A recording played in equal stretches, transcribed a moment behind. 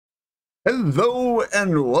Hello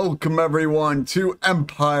and welcome everyone to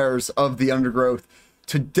Empires of the Undergrowth.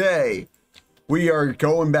 Today we are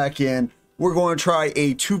going back in. We're going to try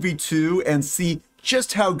a 2v2 and see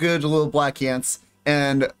just how good little black ants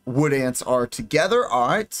and wood ants are together.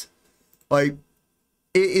 Alright. Like,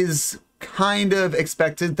 it is kind of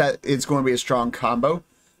expected that it's going to be a strong combo.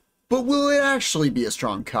 But will it actually be a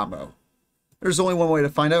strong combo? There's only one way to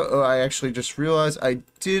find out. Oh, I actually just realized I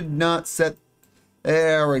did not set...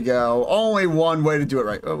 There we go. Only one way to do it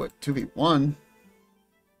right. Oh, wait, 2v1.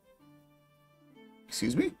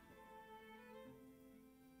 Excuse me?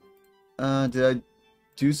 Did I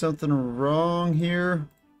do something wrong here?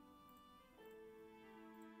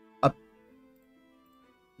 Huh?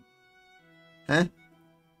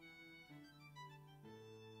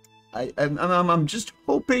 I'm just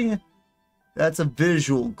hoping that's a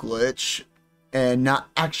visual glitch and not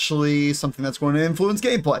actually something that's going to influence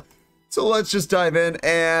gameplay. So let's just dive in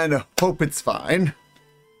and hope it's fine.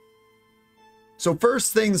 So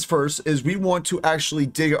first things first is we want to actually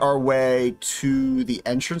dig our way to the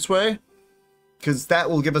entranceway, because that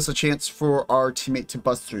will give us a chance for our teammate to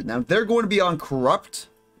bust through. Now they're going to be on corrupt,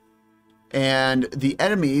 and the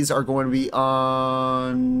enemies are going to be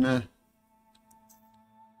on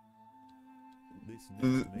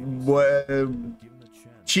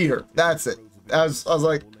cheater. That's it. I was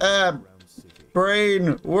like,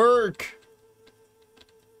 brain work.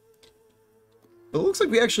 It looks like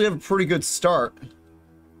we actually have a pretty good start.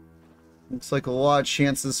 Looks like a lot of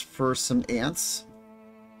chances for some ants,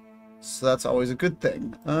 so that's always a good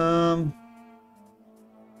thing.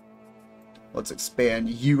 Let's expand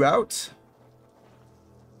you out,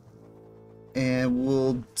 and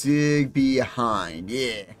we'll dig behind.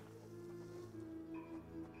 Yeah.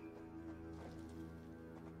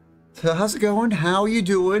 So how's it going? How are you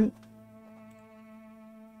doing?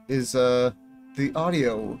 Is the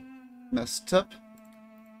audio messed up?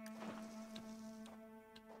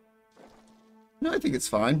 No, I think it's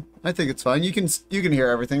fine. I think it's fine. You can hear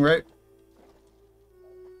everything, right?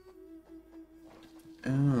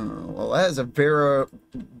 Oh, well, that is a very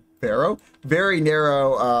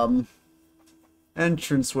narrow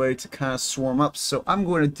entranceway to kind of swarm up. So I'm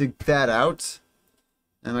going to dig that out.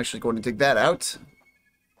 I'm actually going to dig that out.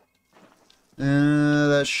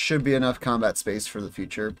 That should be enough combat space for the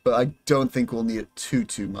future, but I don't think we'll need it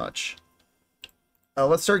too much.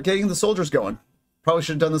 Let's start getting the soldiers going. Probably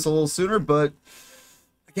should have done this a little sooner, but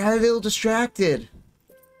I got a little distracted.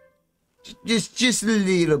 Just a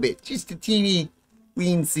little bit. Just a teeny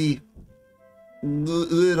weensy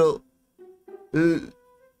little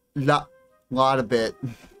lot of bit.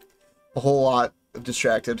 A whole lot of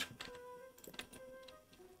distracted.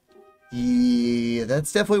 Yeah,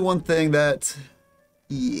 that's definitely one thing that,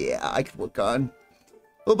 yeah, I could work on.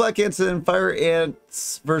 Little black ants and fire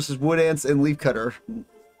ants versus wood ants and leaf cutter.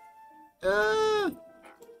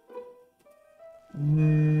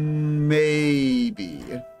 Maybe.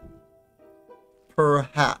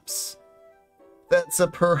 Perhaps. That's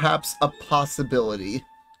perhaps a possibility.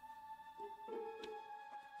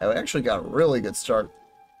 I actually got a really good start.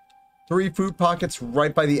 3 food pockets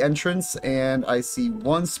right by the entrance, and I see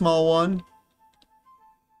one small one.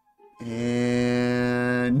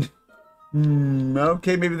 And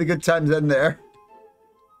okay, maybe the good times end there.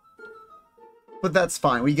 But that's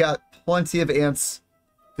fine. We got plenty of ants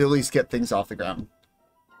to at least get things off the ground.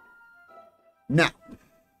 Now,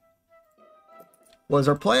 what is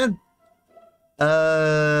our plan?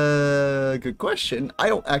 Good question. I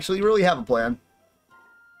don't actually really have a plan.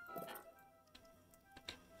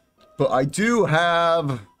 But I do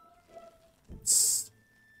have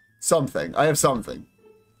something. I have something.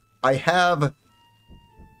 I have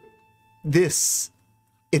this.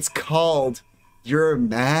 It's called your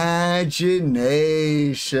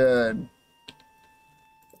imagination.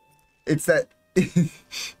 It's that.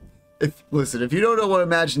 Listen, if you don't know what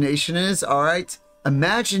imagination is, all right,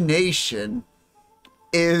 imagination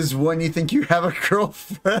is when you think you have a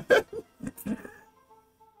girlfriend.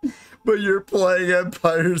 But you're playing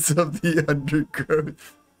Empires of the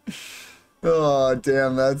Undergrowth. Oh,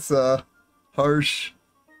 damn, that's harsh.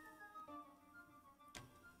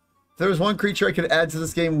 If there was one creature I could add to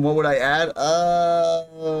this game, what would I add? I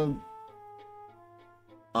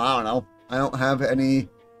don't know. I don't have any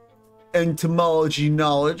entomology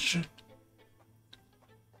knowledge.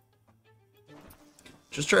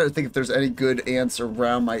 Just trying to think if there's any good ants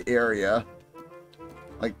around my area.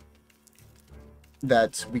 Like,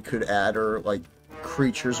 that we could add, or like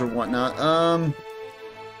creatures or whatnot.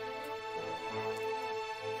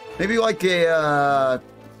 Maybe like a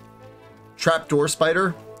trapdoor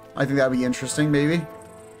spider. I think that'd be interesting, maybe.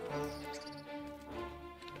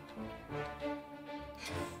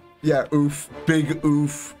 Yeah, oof. Big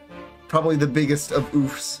oof. Probably the biggest of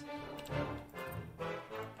oofs.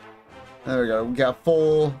 There we go. We got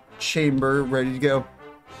full chamber ready to go.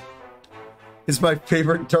 Is my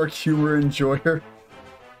favorite dark humor enjoyer.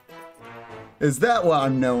 Is that what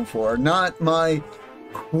I'm known for? Not my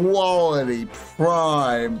quality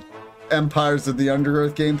prime Empires of the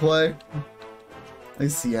Undergrowth gameplay. I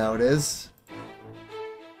see how it is.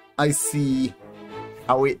 I see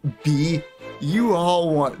how it be. You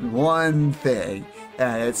all want one thing,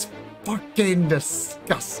 and it's fucking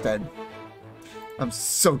disgusting. I'm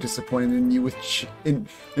so disappointed in you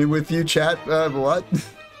with you, chat. What?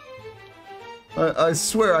 I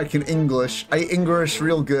swear I can English. I English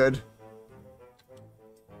real good.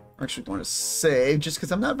 I'm actually going to save just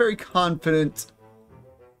because I'm not very confident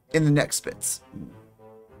in the next bits.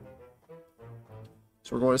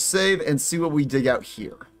 So we're going to save and see what we dig out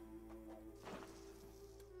here.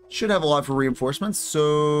 Should have a lot for reinforcements,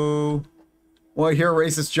 so... Want to hear a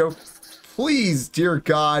racist joke? Please, dear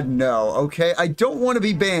God, no, okay? I don't want to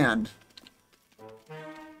be banned.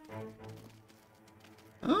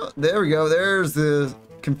 Oh, there we go. There's the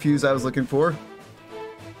confuse I was looking for.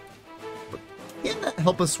 Can that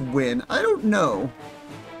help us win? I don't know.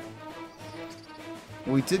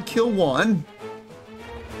 We did kill one.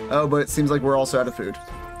 Oh, but it seems like we're also out of food.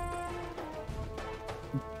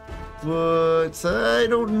 But I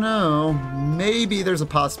don't know. Maybe there's a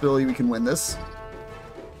possibility we can win this.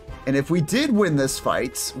 And if we did win this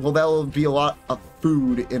fight, well, that'll be a lot of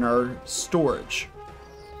food in our storage.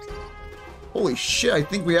 Holy shit, I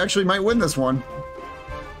think we actually might win this one.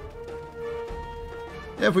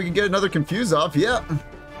 Yeah, if we can get another confuse off, yeah.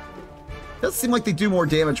 Does seem like they do more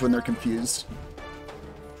damage when they're confused.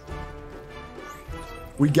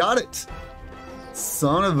 We got it.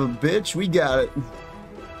 Son of a bitch, we got it.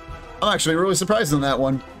 I'm actually really surprised on that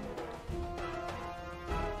one.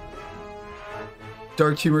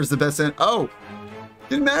 Dark humor is the best end. Oh,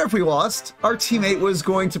 didn't matter if we lost. Our teammate was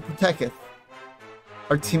going to protecteth.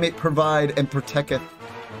 Our teammate provide and protecteth.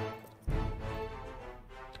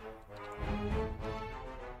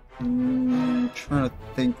 Trying to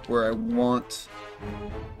think where I want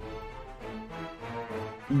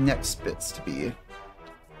next bits to be.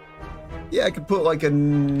 Yeah, I could put like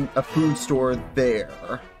a food store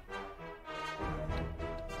there.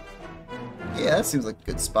 Yeah, that seems like a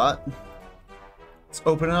good spot. Let's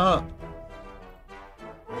open it up.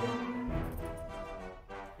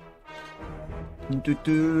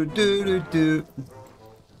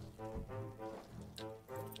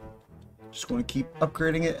 Just going to keep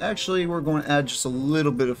upgrading it. Actually, we're going to add just a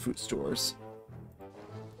little bit of food stores.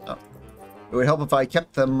 Oh. It would help if I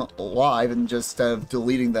kept them alive and just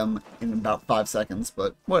deleting them in about 5 seconds,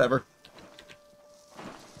 but whatever.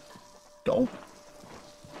 Don't.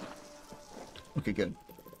 Okay, good.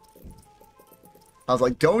 I was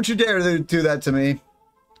like, don't you dare do that to me.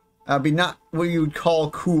 That'd be not what you would call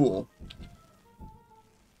cool.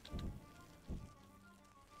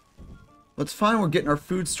 It's fine, we're getting our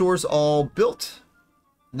food stores all built.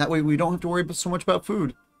 And that way we don't have to worry so much about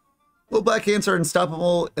food. Little black ants are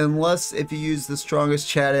unstoppable unless if you use the strongest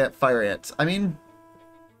chat ant, fire ant. I mean,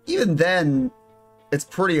 even then, it's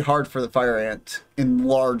pretty hard for the fire ant in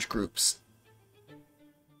large groups.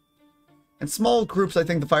 In small groups, I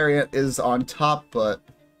think the fire ant is on top, but...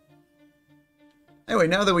 Anyway,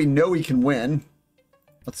 now that we know we can win,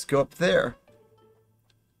 let's go up there.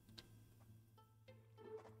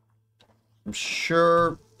 I'm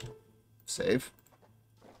sure... Save.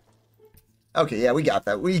 Okay, yeah, we got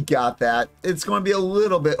that. We got that. It's going to be a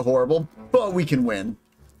little bit horrible, but we can win.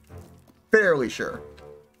 Fairly sure.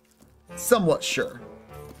 Somewhat sure.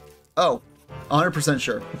 Oh, 100%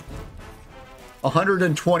 sure.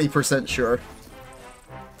 120% sure.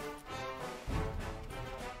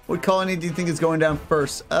 What colony do you think is going down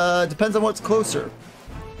first? Depends on what's closer.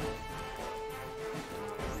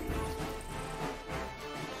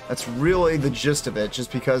 That's really the gist of it,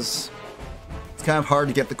 just because it's kind of hard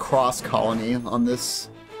to get the cross colony on this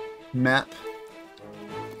map.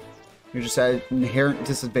 You're just at an inherent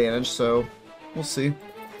disadvantage, so we'll see.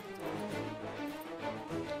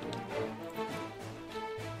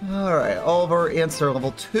 Alright, all of our ants are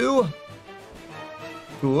level 2.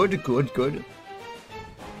 Good, good, good.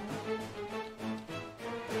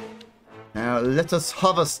 Now let us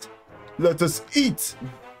harvest. Let us eat.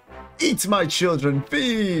 Eat, my children,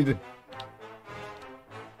 feed.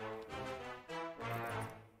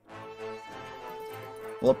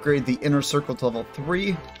 We'll upgrade the inner circle to level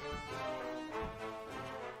 3.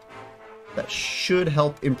 That should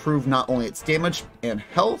help improve not only its damage and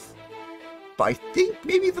health, but I think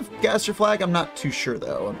maybe the Gaster Flag. I'm not too sure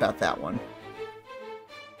though about that one.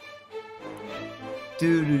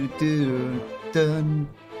 Do do do dun.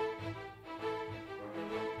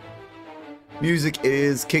 Music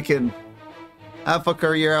is kicking. How the fuck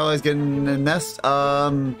are your allies getting a nest?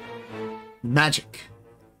 Magic.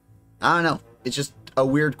 I don't know. It's just a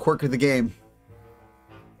weird quirk of the game.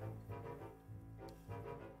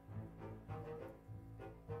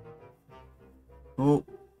 Well,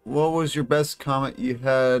 what was your best comment you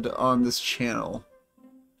had on this channel?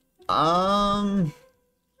 I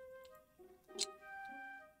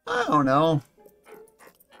don't know.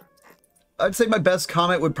 I'd say my best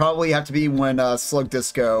comment would probably have to be when Slug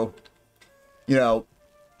Disco, you know,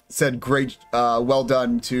 said great, well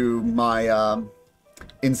done to my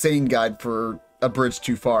insane guide for A Bridge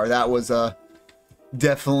Too Far. That was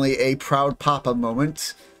definitely a proud papa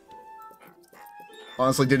moment.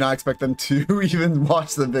 Honestly, did not expect them to even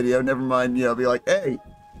watch the video. Never mind, you know, be like, hey,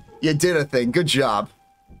 you did a thing. Good job.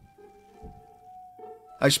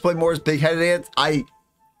 I should play more as big-headed ants.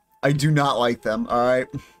 I do not like them, alright?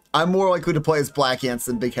 I'm more likely to play as black ants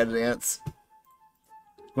than big-headed ants. I'm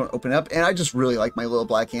going to open up, and I just really like my little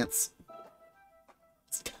black ants.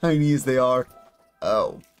 As tiny as they are.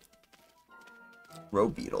 Oh. Row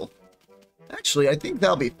beetle. Actually, I think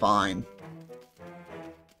that'll be fine.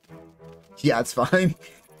 Yeah, it's fine.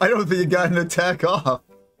 I don't think it got an attack off.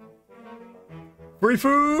 Free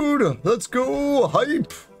food! Let's go!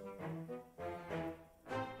 Hype!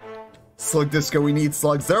 Slug Disco, we need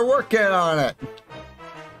slugs. They're working on it!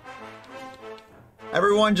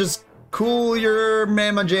 Everyone just cool your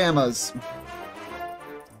mama jammas.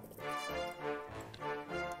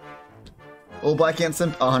 Old black ant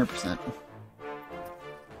simp? 100%.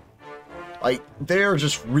 Like, they're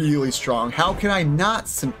just really strong. How can I not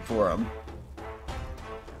simp for them?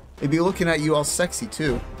 They'd be looking at you all sexy,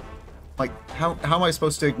 too. Like, how am I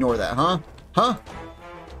supposed to ignore that, huh? Huh?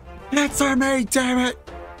 Answer me, damn it!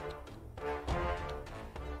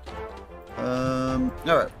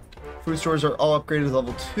 Alright. Food stores are all upgraded to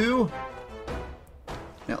level 2.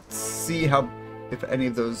 Now, let's see how, if any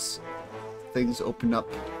of those things open up.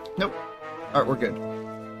 Nope. Alright, we're good.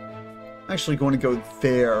 I'm actually going to go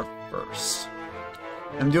there first.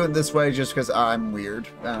 I'm doing it this way just because I'm weird.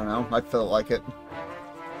 I don't know. I felt like it.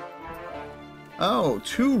 Oh,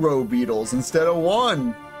 2 row beetles instead of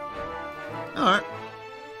 1. Alright.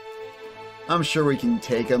 I'm sure we can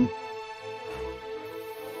take them.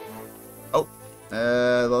 Oh.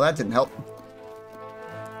 Well, that didn't help.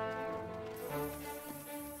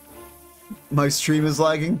 My stream is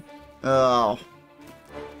lagging? Oh.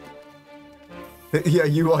 Yeah,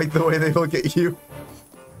 you like the way they look at you.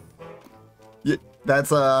 Yeah, that's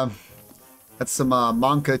some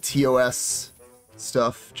Monka TOS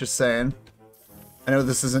stuff, just saying. I know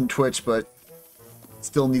this isn't Twitch, but it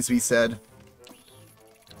still needs to be said.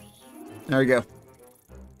 There we go.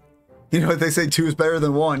 You know what they say, 2 is better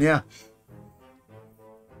than 1, yeah.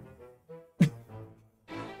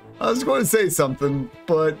 I was going to say something,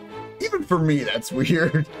 but even for me, that's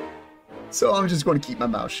weird. So I'm just going to keep my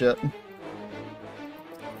mouth shut.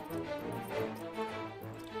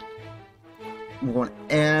 We're going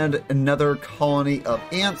to add another colony of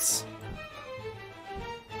ants.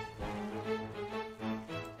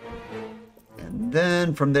 And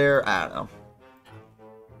then from there, I don't know.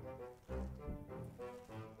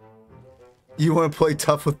 You want to play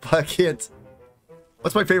tough with black ants?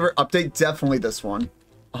 What's my favorite update? Definitely this one.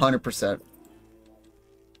 100%.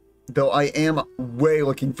 Though I am way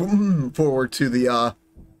looking forward to the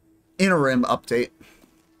interim update.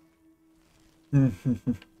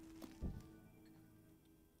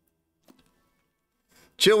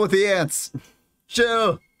 Chill with the ants.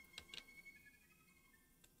 Chill.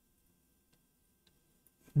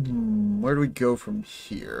 Where do we go from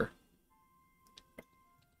here?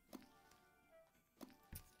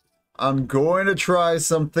 I'm going to try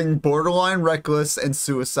something borderline reckless and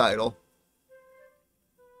suicidal.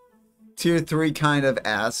 Tier 3 kind of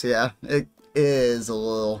ass, yeah. It is a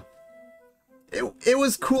little... It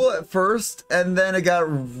was cool at first, and then it got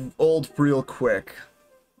old real quick.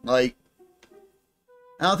 Like,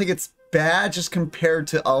 I don't think it's bad just compared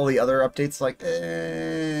to all the other updates, like,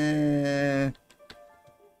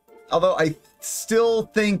 Although I still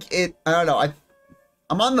think it... I don't know,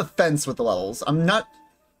 I'm on the fence with the levels. I'm not...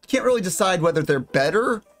 Can't really decide whether they're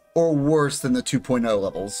better or worse than the 2.0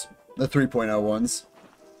 levels. The 3.0 ones.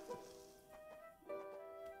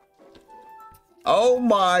 Oh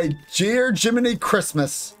my dear Jiminy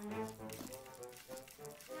Christmas.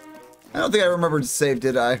 I don't think I remembered to save,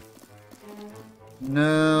 did I?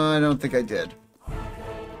 No, I don't think I did.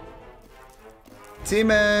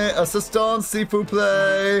 Team A, assistance, s'il vous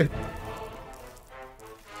plaît.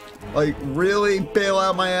 Like, really bail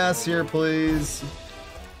out my ass here, please.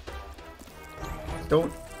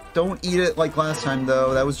 Don't eat it like last time,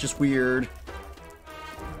 though. That was just weird.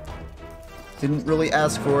 Didn't really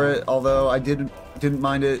ask for it, although I didn't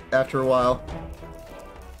mind it after a while.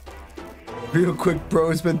 Real quick, bro,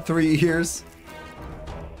 it's been 3 years.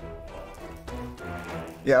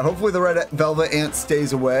 Yeah, hopefully the red velvet ant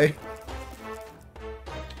stays away.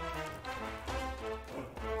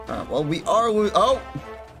 Well, we are oh!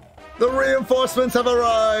 The reinforcements have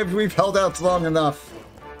arrived! We've held out long enough.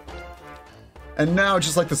 And now,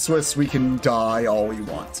 just like the Swiss, we can die all we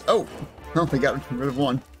want. Oh! Well, they got rid of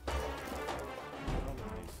one.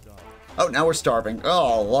 Oh, now we're starving.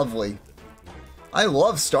 Oh, lovely. I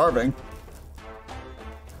love starving.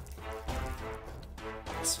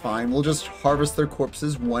 It's fine. We'll just harvest their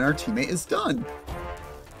corpses when our teammate is done.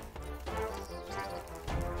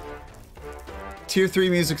 Tier 3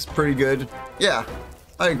 music's pretty good. Yeah,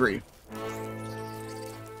 I agree.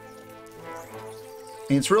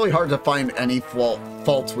 And it's really hard to find any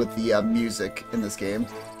faults with the music in this game.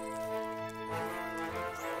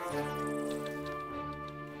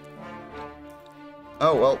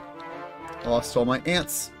 Oh, well. Lost all my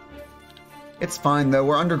ants. It's fine, though.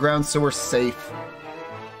 We're underground, so we're safe.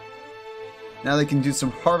 Now they can do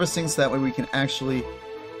some harvesting, so that way we can actually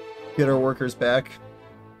get our workers back.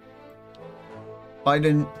 I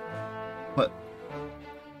didn't... What?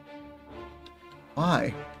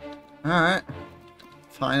 Why? Alright.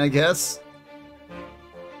 Fine, I guess.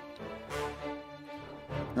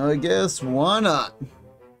 I guess, why not?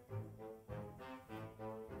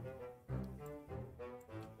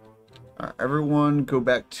 Alright, everyone go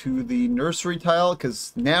back to the nursery tile,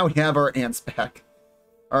 because now we have our ants back.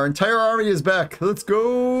 Our entire army is back. Let's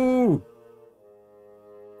go!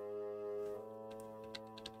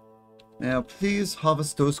 Now, please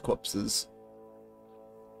harvest those corpses.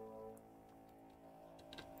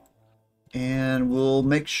 And we'll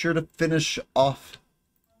make sure to finish off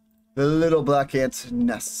the little black ant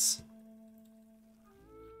nests.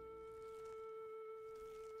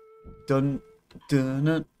 Dun, dun,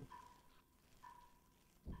 dun.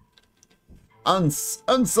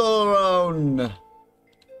 Ants all around!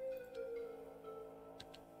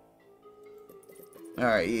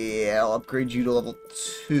 Alright, yeah, I'll upgrade you to level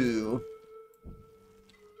 2.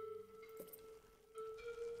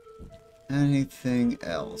 Anything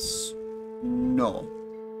else? No.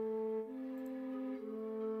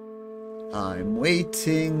 I'm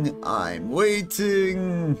waiting. I'm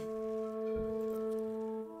waiting.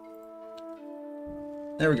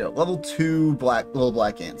 There we go. Level 2 little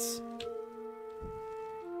black ants.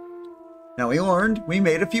 Now we learned. We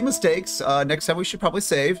made a few mistakes. Next time we should probably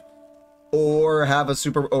save. Or have a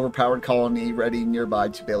super overpowered colony ready nearby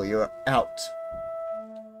to bail you out.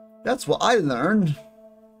 That's what I learned.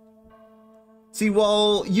 See,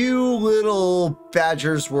 while you little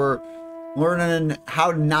badgers were learning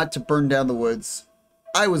how not to burn down the woods,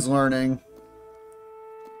 I was learning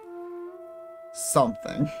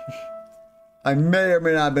something. I may or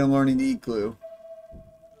may not have been learning to eat glue.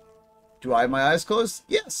 Do I have my eyes closed?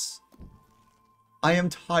 Yes. I am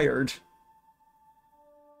tired.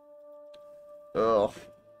 Ugh.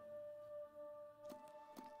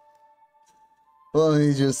 Let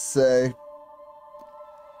me just say,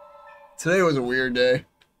 today was a weird day.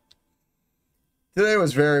 Today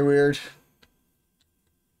was very weird.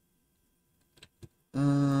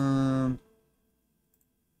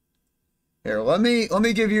 Here, let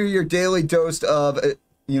me give you your daily dose of,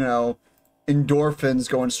 you know, endorphins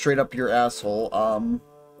going straight up your asshole.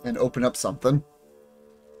 And open up something.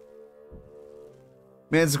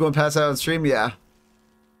 Man's going to pass out on stream? Yeah.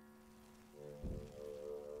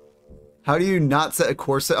 How do you not set a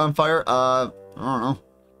corset on fire? I don't know.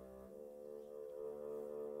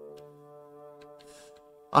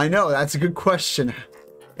 I know, that's a good question.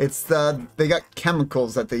 It's they got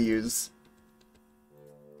chemicals that they use.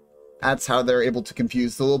 That's how they're able to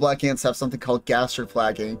confuse. The little black ants have something called gastric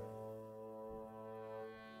flagging.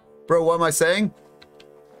 Bro, what am I saying?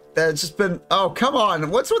 That it's just been... Oh, come on.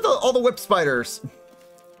 What's with all the whip spiders?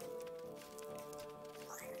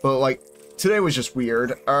 But, like, today was just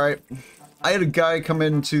weird. Alright. I had a guy come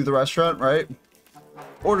into the restaurant, right?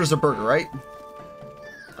 Orders a burger, right?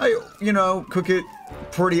 I, you know, cook it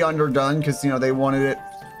pretty underdone because, you know, they wanted it,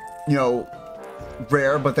 you know,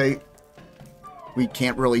 rare, but we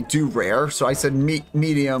can't really do rare. So I said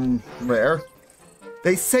medium rare.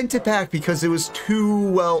 They sent it back because it was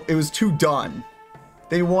too done.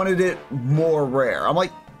 They wanted it more rare. I'm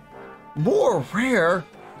like, more rare?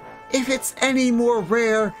 If it's any more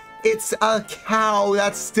rare, it's a cow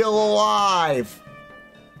that's still alive.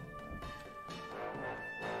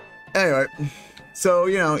 Anyway, so,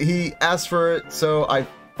 you know, he asked for it, so I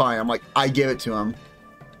fine. I'm like, I give it to him.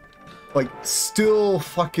 Like, still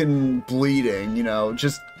fucking bleeding, you know,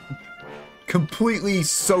 just completely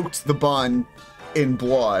soaked the bun in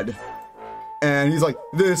blood. And he's like,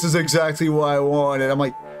 this is exactly what I wanted. I'm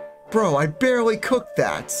like, bro, I barely cooked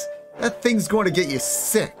that. That thing's going to get you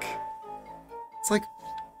sick. It's like,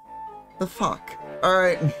 the fuck?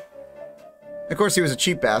 Alright. Of course, he was a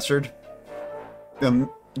cheap bastard.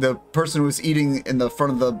 The person who was eating in the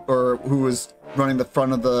front of the, or who was running the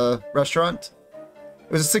front of the restaurant,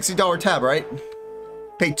 it was a $60 tab, right?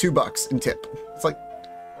 Paid $2 in tip. It's like,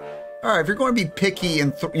 all right, if you're going to be picky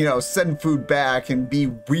and, you know, send food back and be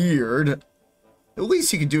weird, the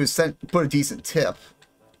least you can do is put a decent tip.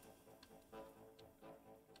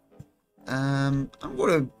 I'm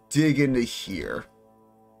going to dig into here.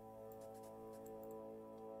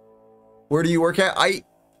 Where do you work at? I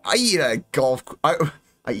eat at a golf. I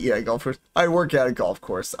eat at a golf course. I work at a golf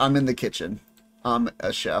course. I'm in the kitchen. I'm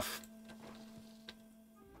a chef.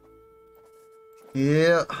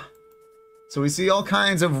 Yeah. So we see all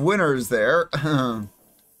kinds of winners there. The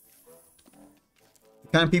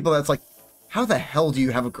kind of people that's like, how the hell do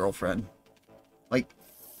you have a girlfriend? Like,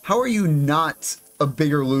 how are you not a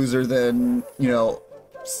bigger loser than, you know,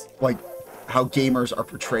 like how gamers are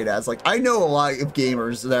portrayed as? Like, I know a lot of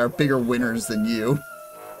gamers that are bigger winners than you.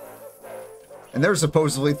 And they're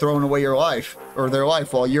supposedly throwing away your life, or their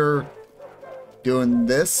life, while you're doing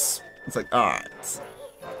this. It's like, alright.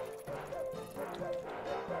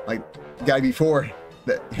 Like, the guy before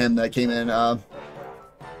him that came in,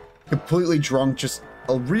 completely drunk, just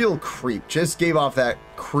a real creep. Just gave off that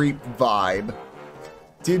creep vibe.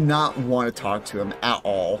 Did not want to talk to him at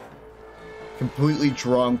all. Completely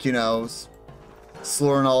drunk, you know,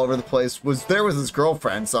 slurring all over the place. Was there with his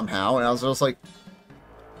girlfriend somehow, and I was just like,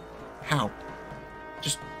 how?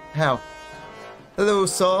 Just how? Hello,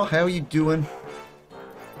 Saul. How you doing?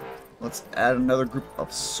 Let's add another group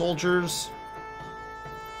of soldiers.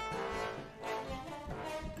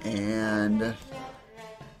 And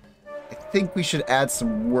I think we should add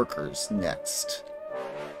some workers next.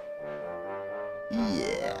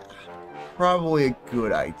 Yeah, probably a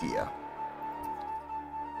good idea.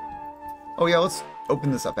 Oh yeah, let's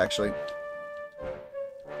open this up actually.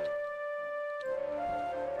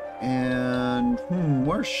 And,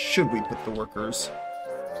 where should we put the workers?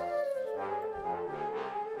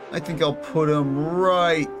 I think I'll put them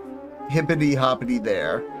right hippity-hoppity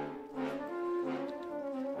there.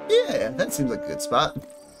 Yeah, that seems like a good spot.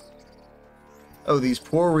 Oh, these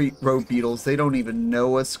poor road beetles, they don't even know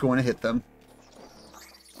what's going to hit them.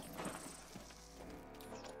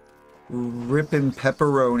 Ripping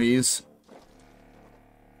pepperonis.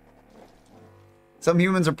 Some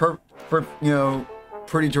humans are you know,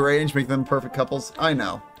 pretty deranged, make them perfect couples. I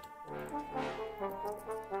know.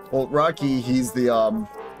 Well, Rocky, he's the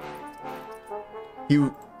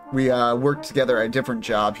we worked together at a different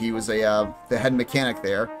job. He was the head mechanic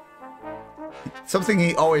there. Something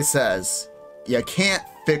he always says: you can't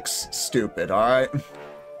fix stupid. All right.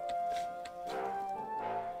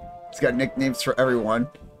 He's got nicknames for everyone.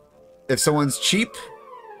 If someone's cheap,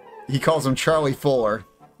 he calls him Charlie Fuller,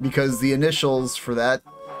 because the initials for that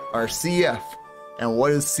are CF. And what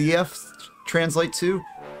does CF translate to?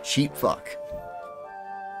 Cheap fuck.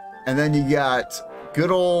 And then you got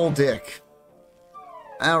good old Dick.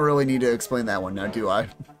 I don't really need to explain that one now, do I?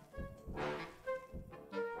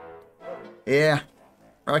 Yeah,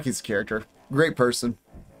 Rocky's a character. Great person.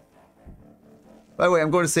 By the way,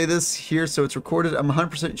 I'm going to say this here so it's recorded. I'm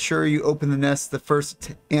 100% sure you open the nest, the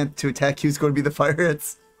first ant to attack you is going to be the fire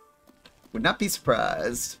ants. Would not be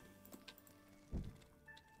surprised.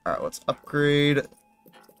 Alright, let's upgrade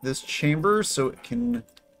this chamber so it can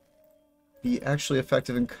be actually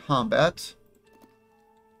effective in combat.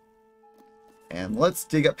 And let's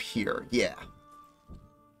dig up here. Yeah.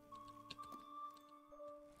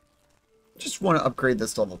 Just want to upgrade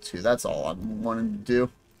this to level 2. That's all I'm wanting to do.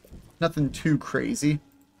 Nothing too crazy.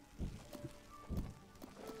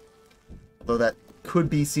 Although that could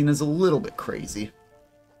be seen as a little bit crazy.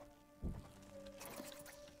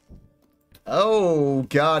 Oh,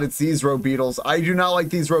 God, it's these road beetles. I do not like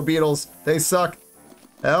these road beetles. They suck.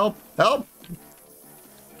 Help! Help!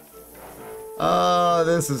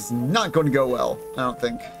 This is not going to go well, I don't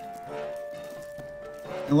think.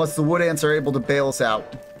 Unless the wood ants are able to bail us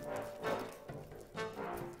out.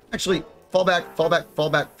 Actually, fall back, fall back, fall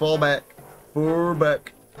back, fall back. Fall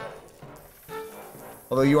back.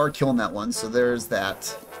 Although you are killing that one, so there's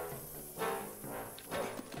that.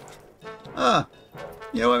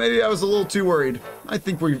 You know what, maybe I was a little too worried. I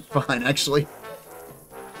think we're fine, actually.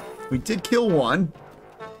 We did kill one.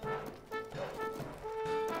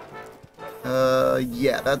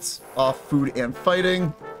 Yeah, that's off food and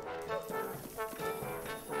fighting.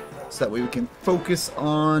 So that way we can focus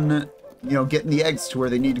on, you know, getting the eggs to where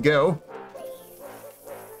they need to go.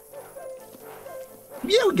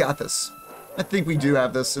 Yeah, we got this. I think we do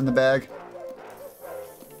have this in the bag.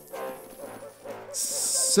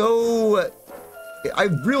 So, I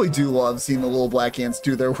really do love seeing the little black ants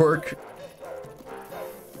do their work.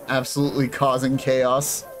 Absolutely causing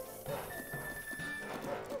chaos.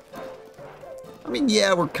 I mean,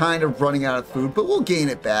 yeah, we're kind of running out of food, but we'll gain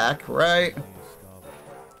it back, right?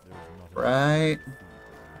 Right?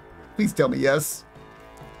 Please tell me yes.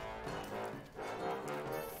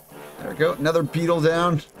 There we go. Another beetle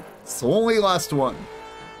down. It's the only last one.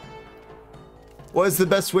 What is the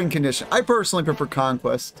best win condition? I personally prefer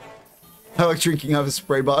Conquest. I like drinking out of a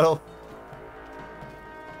spray bottle.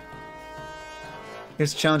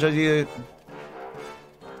 Here's a challenge idea.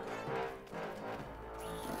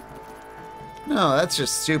 No, that's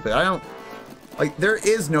just stupid. I don't... Like, there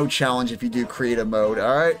is no challenge if you do creative mode,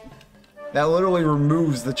 alright? That literally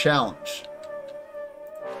removes the challenge.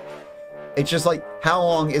 It's just like, how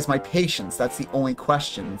long is my patience? That's the only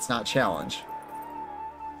question. It's not challenge.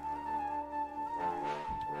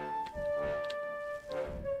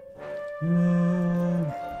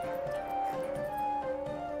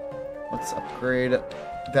 Let's upgrade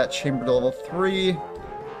that chamber to level 3.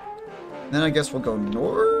 Then I guess we'll go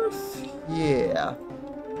north? Yeah.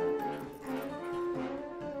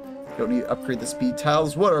 Don't need to upgrade the speed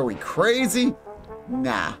tiles. What are we, crazy?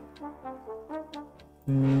 Nah.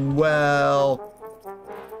 Well,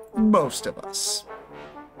 most of us.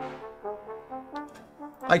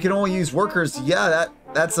 I can only use workers. Yeah,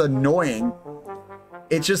 that's annoying.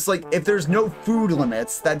 It's just like, if there's no food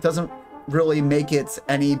limits, that doesn't really make it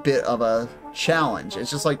any bit of a challenge.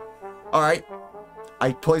 It's just like, all right,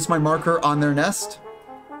 I place my marker on their nest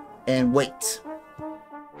and wait.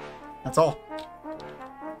 That's all.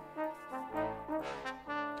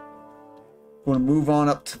 Want to move on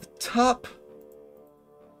up to the top.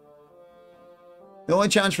 The only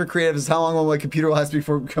challenge for creative is how long will my computer last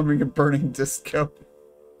before becoming a burning disco.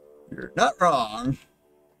 You're not wrong.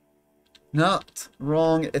 Not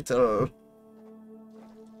wrong at all.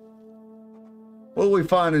 What will we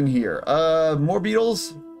find in here? More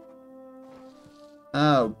beetles?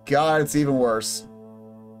 Oh god, it's even worse.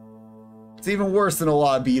 It's even worse than a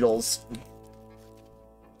lot of beetles.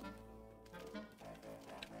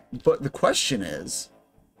 But the question is,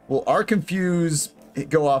 will our confuse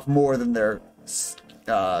go off more than their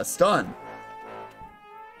stun?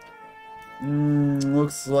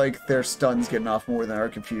 Looks like their stun's getting off more than our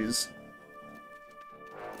confuse.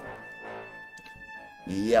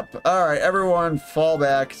 Yep. Alright, everyone fall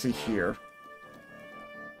back to here.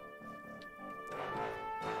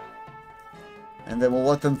 And then we'll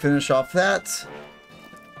let them finish off that.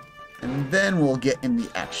 And then we'll get in the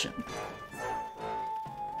action.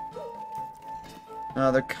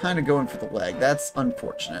 They're kind of going for the leg. That's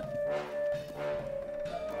unfortunate.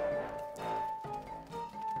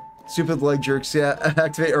 Stupid leg jerks, yeah.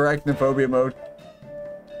 Activate arachnophobia mode.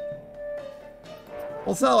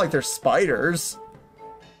 Well, it's not like they're spiders.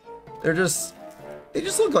 They just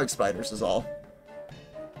look like spiders is all.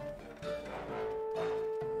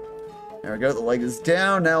 There we go, the leg is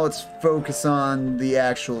down. Now let's focus on the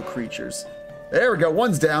actual creatures. There we go,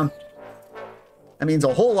 one's down. That means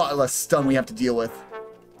a whole lot less stun we have to deal with.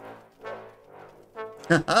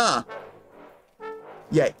 Haha.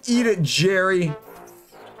 Yeah, eat it, Jerry.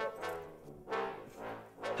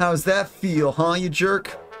 How's that feel, huh, you jerk?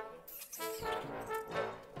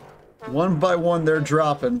 One by one, they're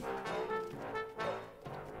dropping.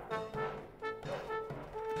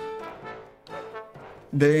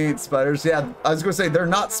 They ain't spiders. Yeah, I was gonna say, they're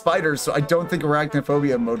not spiders, so I don't think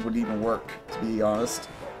arachnophobia mode would even work, to be honest.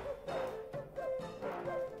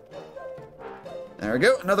 There we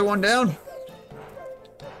go, another one down.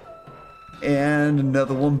 And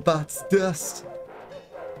another one bites dust.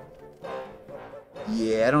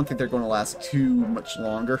 Yeah, I don't think they're going to last too much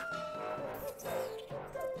longer.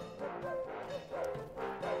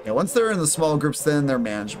 Yeah, once they're in the small groups, then they're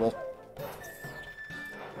manageable.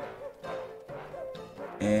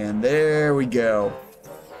 And there we go.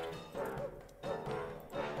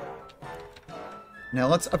 Now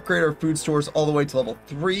let's upgrade our food stores all the way to level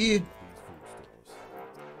 3.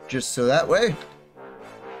 Just so that way,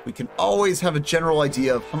 we can always have a general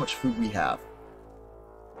idea of how much food we have.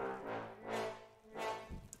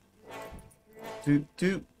 Doot,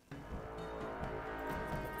 doot.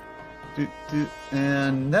 Doot, doot.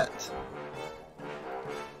 And that.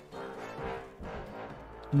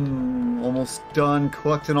 Almost done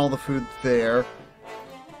collecting all the food there.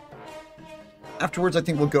 Afterwards, I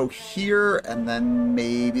think we'll go here and then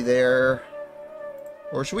maybe there.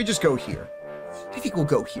 Or should we just go here? I think we'll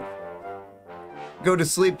go here. Go to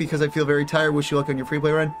sleep because I feel very tired. Wish you luck on your free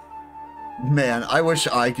play run. Man, I wish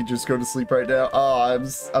I could just go to sleep right now. Oh,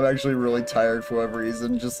 I'm actually really tired for whatever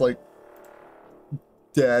reason. Just like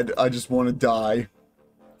dead. I just want to die.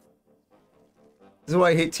 This is why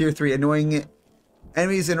I hate tier 3. Annoying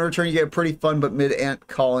enemies. In return, you get a pretty fun but mid-ant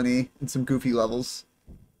colony and some goofy levels.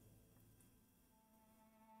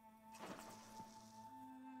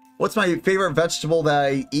 What's my favorite vegetable that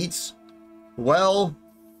I eat? Well,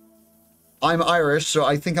 I'm Irish, so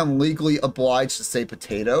I think I'm legally obliged to say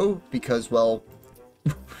potato because, well,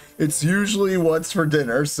 it's usually what's for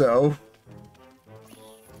dinner, so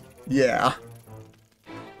yeah.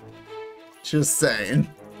 Just saying.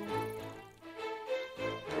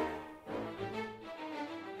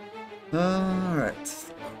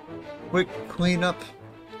 Alright. Quick cleanup.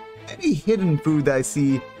 Any hidden food that I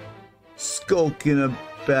see skulking about?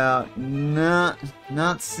 Not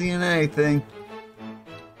seeing anything.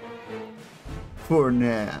 For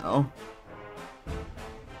now.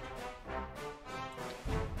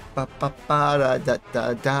 Ba ba ba da da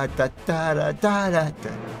da da da da da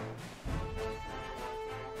da.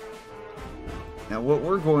 Now what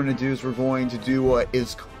we're going to do is we're going to do what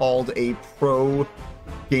is called a pro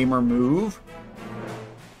gamer move.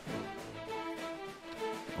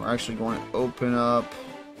 We're actually going to open up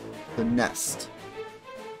the nest.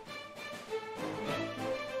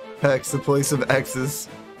 X, the place of X's.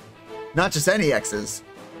 Not just any X's.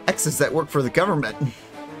 X's that work for the government.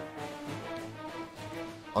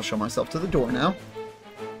 I'll show myself to the door now.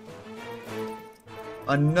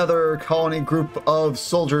 Another colony group of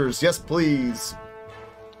soldiers. Yes, please.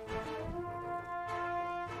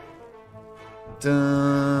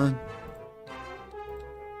 Done.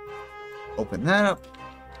 Open that up.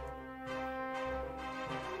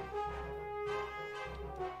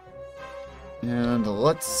 And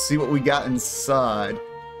let's see what we got inside.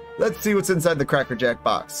 Let's see what's inside the Cracker Jack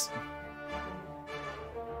box.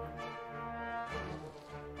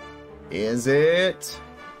 Is it?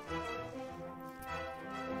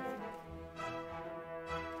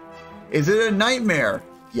 Is it a nightmare?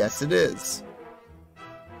 Yes, it is.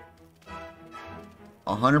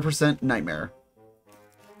 100% nightmare.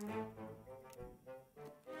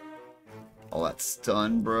 All that's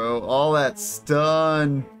done, bro. All that's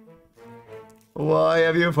done. Why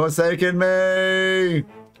have you forsaken me?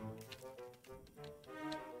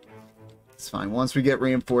 It's fine. Once we get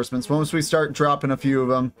reinforcements, once we start dropping a few of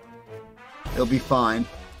them, it'll be fine.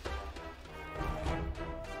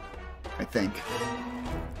 I think.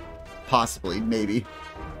 Possibly. Maybe.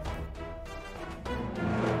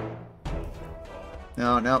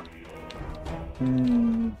 No, no.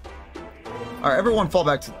 Alright, everyone fall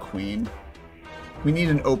back to the queen. We need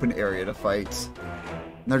an open area to fight.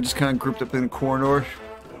 And they're just kind of grouped up in the corner.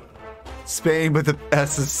 Spain, but the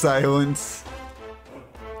S is silent.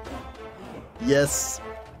 Yes.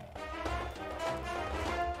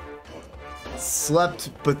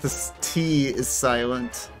 Slept, but the T is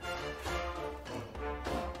silent.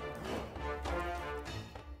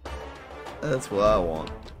 That's what I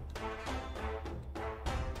want.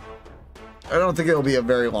 I don't think it'll be a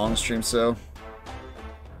very long stream, so...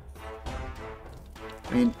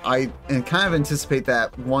 I mean, I kind of anticipate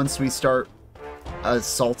that once we start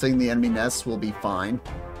assaulting the enemy nests, we'll be fine.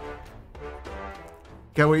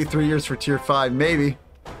 Gotta wait 3 years for tier 5, maybe.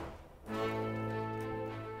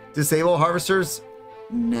 Disable harvesters?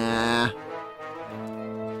 Nah.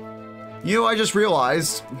 You know, I just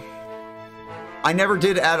realized I never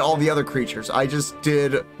did add all the other creatures. I just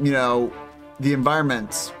did, you know, the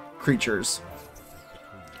environment creatures.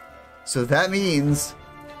 So that means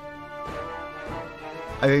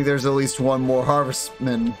I think there's at least one more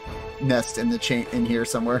harvestman nest in the chain in here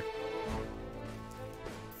somewhere.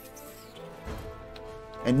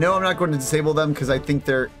 And no, I'm not going to disable them because I think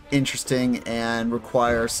they're interesting and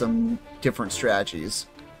require some different strategies.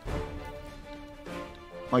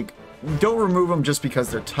 Like, don't remove them just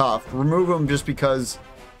because they're tough. Remove them just because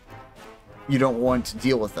you don't want to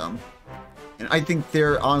deal with them. And I think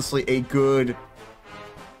they're honestly a good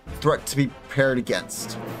threat to be prepared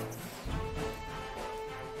against.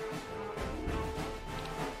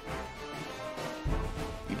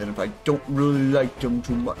 Even if I don't really like them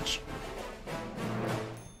too much.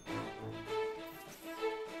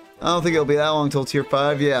 I don't think it'll be that long till tier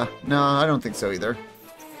 5. Yeah, no, I don't think so either.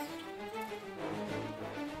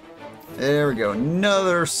 There we go.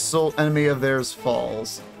 Another soul enemy of theirs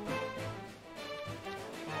falls.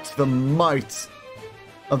 To the might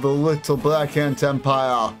of the little Black Ant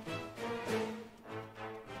Empire.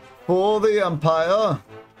 For the Empire.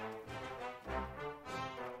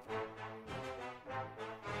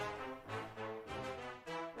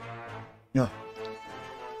 No.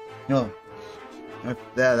 No.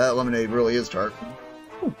 That lemonade really is dark.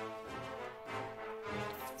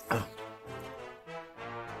 Oh.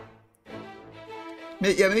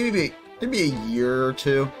 Yeah, maybe a year or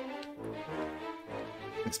two.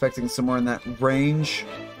 Expecting somewhere in that range.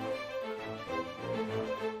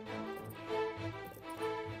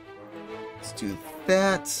 Let's do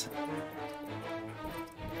that.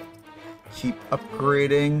 Keep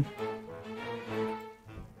upgrading.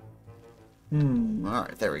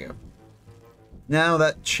 Alright, there we go. Now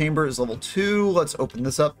that chamber is level 2, let's open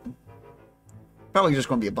this up. Probably just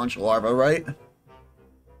going to be a bunch of larvae, right?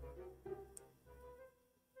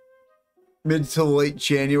 Mid to late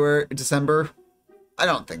December? I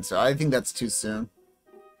don't think so. I think that's too soon.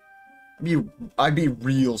 I'd be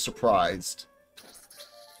real surprised.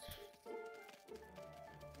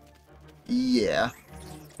 Yeah.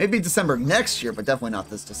 Maybe December next year, but definitely not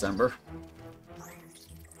this December.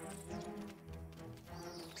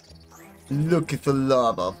 Look at the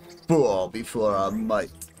lava fall before our might.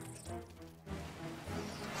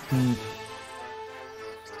 And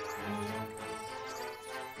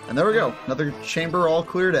there we go. Another chamber all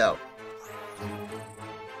cleared out.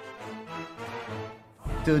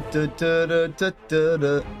 Da, da, da, da, da, da,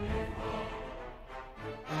 da.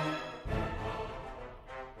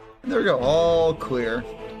 And there we go. All clear.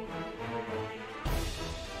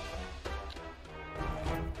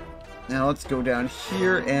 Now let's go down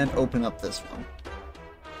here and open up this one.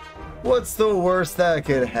 What's the worst that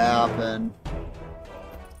could happen?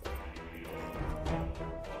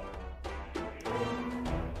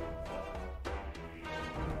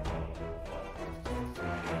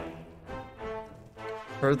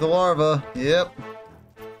 Heard the larva. Yep.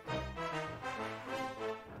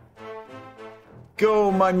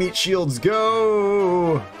 Go, my meat shields,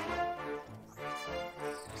 go!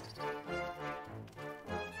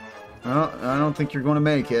 I don't think you're going to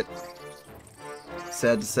make it.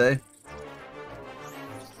 Sad to say.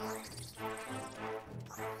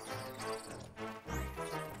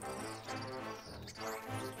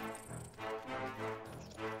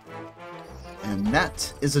 And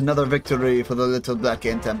that is another victory for the Little Black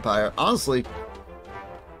Ant Empire. Honestly,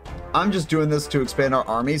 I'm just doing this to expand our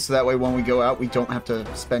army, so that way when we go out, we don't have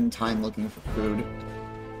to spend time looking for food.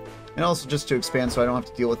 And also just to expand so I don't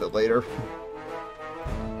have to deal with it later.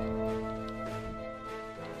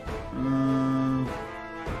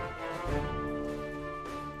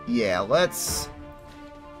 Yeah, let's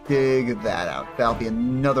dig that out. That'll be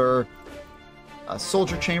another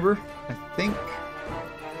soldier chamber, I think.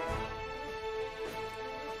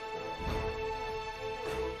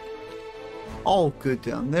 All good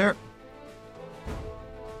down there.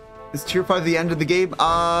 Is tier 5 the end of the game?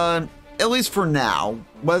 At least for now.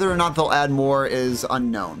 Whether or not they'll add more is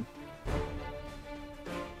unknown.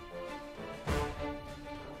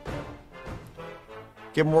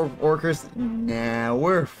 Get more workers? Nah,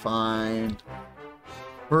 we're fine.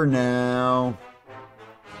 For now.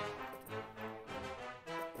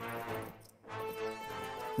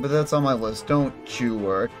 But that's on my list. Don't you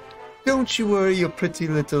worry. Don't you worry your pretty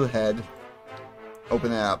little head.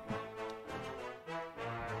 Open that up.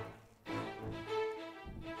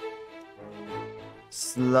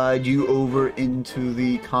 Slide you over into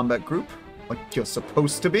the combat group. Like you're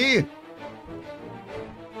supposed to be.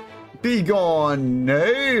 Be gone,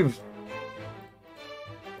 knave!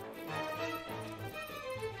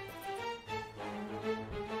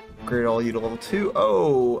 Upgrade all you to level 2.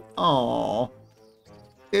 Oh, aw.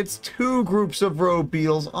 It's 2 groups of road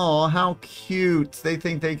beetles. Aw, how cute. They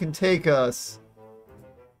think they can take us.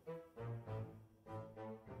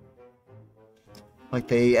 Like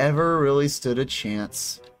they ever really stood a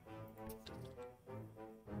chance.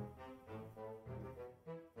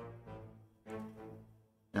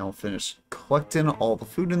 Now we'll finish collecting all the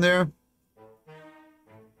food in there.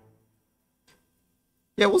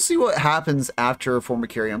 Yeah, we'll see what happens after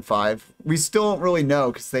Formicarium 5. We still don't really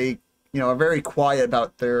know because they, are very quiet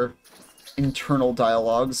about their internal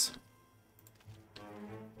dialogues.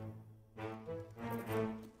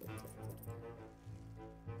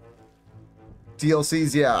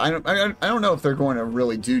 DLCs, yeah. I don't know if they're going to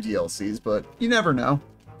really do DLCs, but you never know.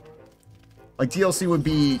 Like, DLC would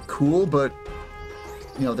be cool, but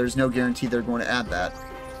there's no guarantee they're going to add that.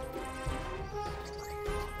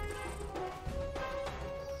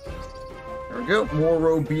 There we go. More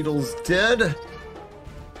road beetles dead.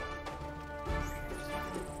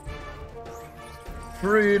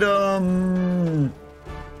 Freedom!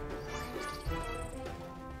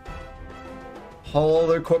 haul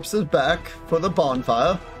their corpses back for the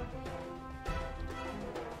bonfire.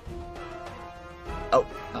 Oh,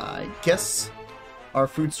 I guess our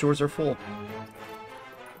food stores are full.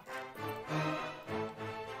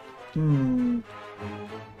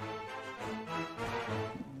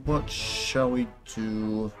 What shall we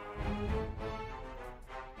do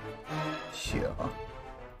here?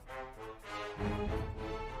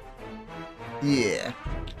 Yeah.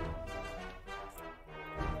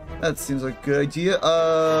 That seems like a good idea.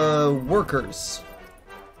 Workers.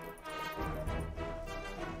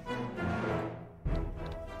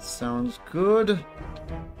 Sounds good.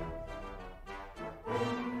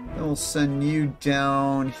 Then we'll send you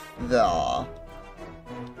down there.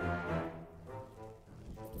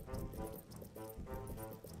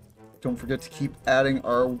 Don't forget to keep adding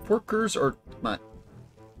our workers, or my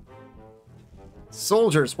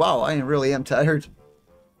soldiers. Wow, I really am tired.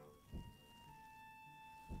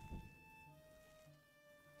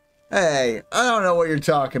 Hey, I don't know what you're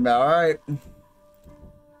talking about, alright?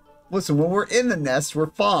 Listen, when we're in the nest, we're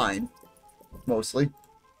fine. Mostly.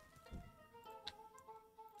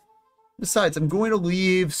 Besides, I'm going to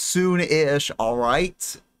leave soon-ish,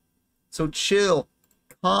 alright? So chill.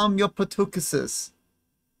 Calm your patucuses.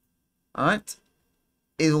 Alright?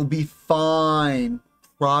 It'll be fine.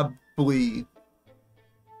 Probably.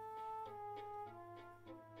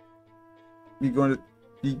 You going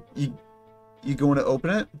to... You going to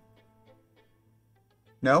open it?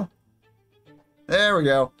 No? There we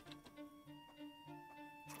go.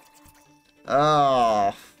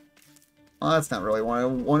 Oh. Well, that's not really what I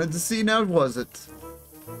wanted to see now, was it?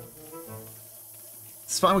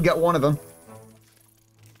 It's fine, we got one of them.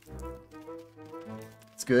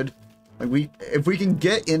 It's good. Like, if we can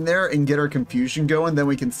get in there and get our confusion going, then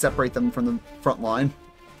we can separate them from the front line.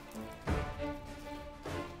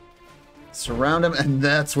 Surround them, and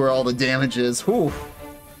that's where all the damage is. Whew.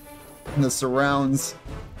 And the surrounds.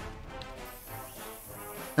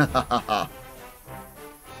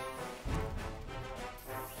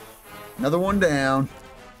 Another one down.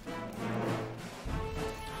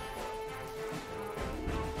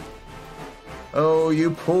 Oh,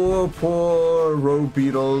 you poor, poor road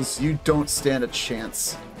beetles. You don't stand a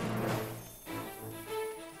chance.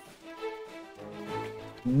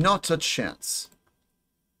 Not a chance.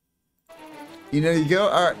 You know, you go.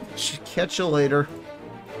 Alright, catch you later.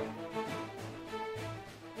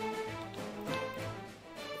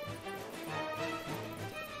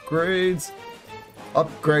 Upgrades.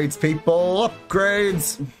 Upgrades, people.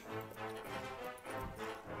 Upgrades.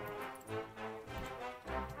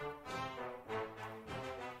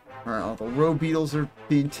 Alright, all the road beetles are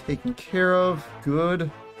being taken care of.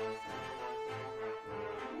 Good.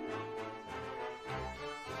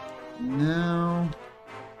 Now...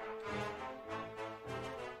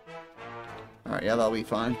 Alright, yeah, that'll be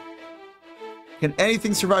fine. Can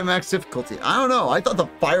anything survive max difficulty? I don't know. I thought the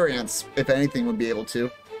fire ants, if anything, would be able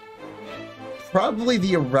to. Probably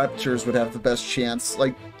the Eruptors would have the best chance.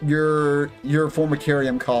 Like, your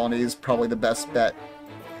Formicarium colony is probably the best bet.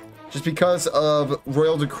 Just because of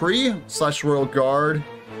Royal Decree / Royal Guard.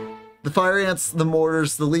 The fire ants, the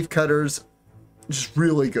mortars, the leaf cutters, just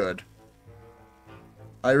really good.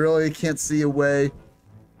 I really can't see a way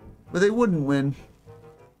but they wouldn't win.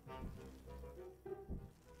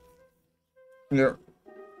 Yeah.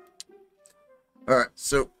 Alright,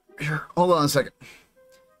 so here, hold on a second.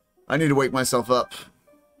 I need to wake myself up.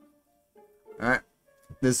 Alright.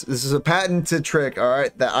 This is a patented trick,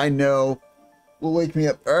 alright, that I know will wake me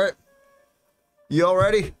up. Alright. You all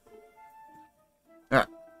ready? Alright.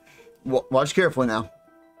 Watch carefully now.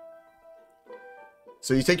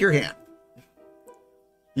 So you take your hand.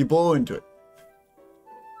 You blow into it.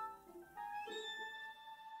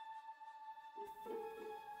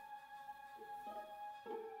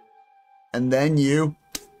 And then you...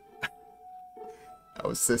 That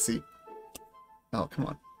was sissy. Oh, come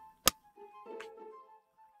on.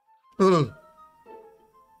 Ugh.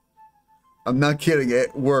 I'm not kidding,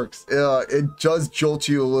 it works. It does jolt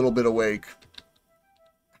you a little bit awake.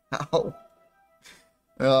 Ow.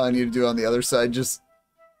 I need to do it on the other side just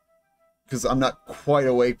because I'm not quite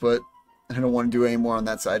awake, but I don't want to do any more on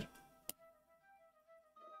that side.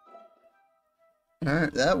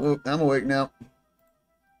 Alright, I'm awake now.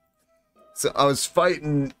 So I was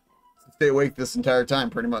fighting to stay awake this entire time,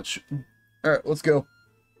 pretty much. Alright, let's go.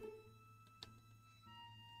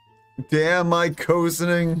 Damn my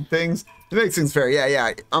cozening things. It makes things fair.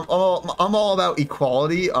 Yeah. I'm all about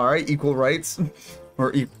equality, alright? Equal rights.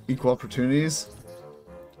 Or equal opportunities.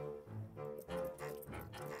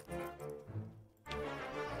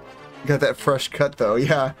 Got that fresh cut though,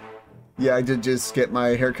 yeah. Yeah, I did just get my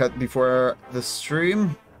haircut before the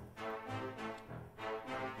stream.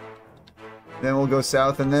 Then we'll go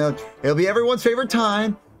south, and then it'll be everyone's favorite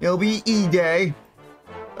time. It'll be E-Day.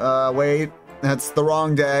 Wait, that's the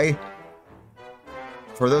wrong day.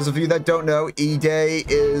 For those of you that don't know, E-Day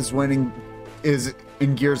is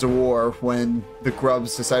in Gears of War when the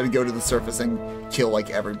grubs decide to go to the surface and kill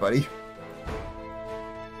like everybody.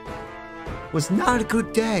 Was not a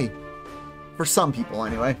good day. For some people,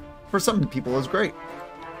 anyway. For some people, it was great.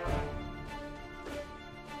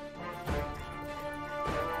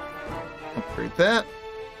 Upgrade that.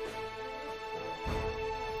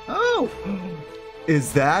 Oh!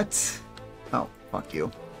 Is that... Oh, fuck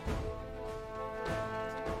you.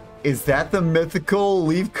 Is that the mythical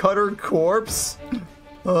leaf-cutter corpse?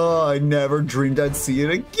 Oh, I never dreamed I'd see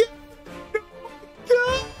it again.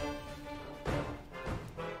 Oh,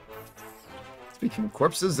 speaking of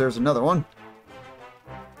corpses, there's another one.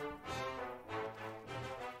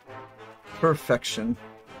 Perfection.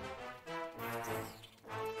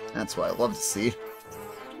 That's what I love to see.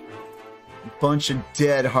 A bunch of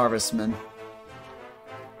dead harvestmen.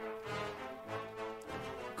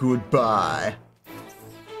 Goodbye.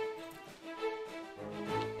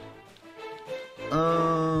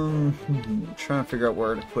 Trying to figure out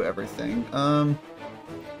where to put everything.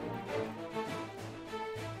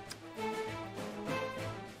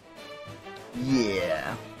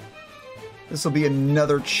 Yeah. This will be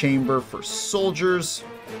another chamber for soldiers.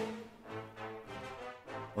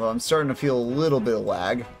 Well, I'm starting to feel a little bit of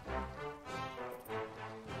lag.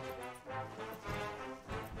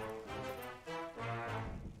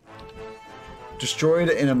 Destroyed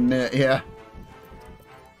in a minute, yeah.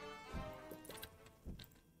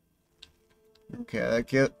 Okay,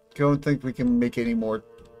 I don't think we can make any more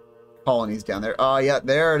colonies down there. Oh, yeah,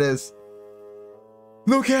 there it is.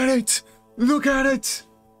 Look at it! Look at it!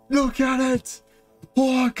 Look at it!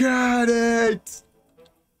 Look at it!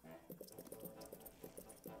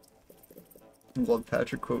 I love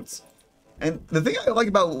Patrick quotes. And the thing I like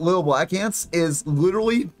about Little Black Ants is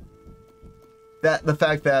literally that the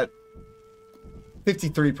fact that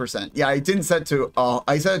 53%. Yeah, I didn't set it to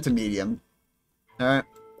I set it to medium. Alright.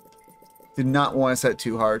 Did not want to set it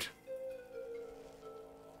too hard.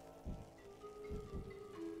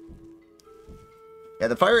 Yeah,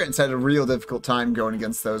 the fire ants had a real difficult time going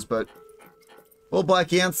against those, but Little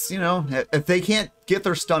Black Ants, you know, if they can't get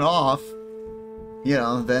their stun off, you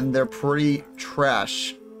know, then they're pretty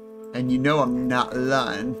trash. And you know I'm not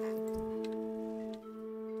lying.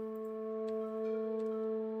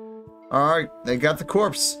 Alright, they got the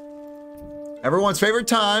corpse. Everyone's favorite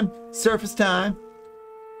time, surface time.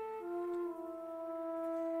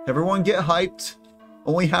 Everyone get hyped.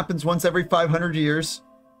 Only happens once every 500 years.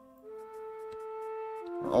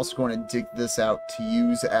 We're also going to dig this out to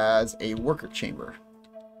use as a worker chamber.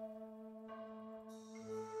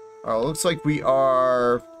 Alright, looks like we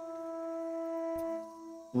are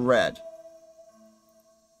red.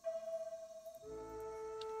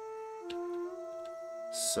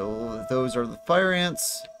 So those are the fire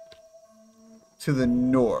ants to the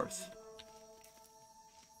north.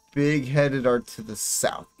 Big-headed are to the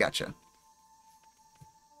south. Gotcha.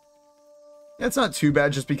 Yeah, it's not too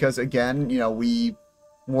bad just because, again, you know, we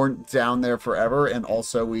weren't down there forever, and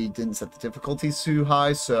also we didn't set the difficulties too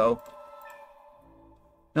high, so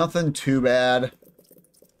nothing too bad.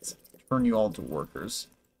 Let's turn you all to workers.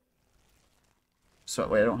 So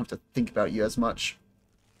that way I don't have to think about you as much.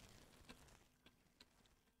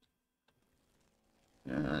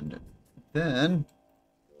 And then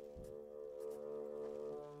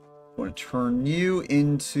I'm going to turn you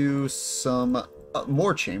into some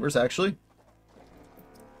more chambers, actually.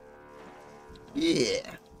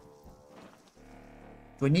 Yeah.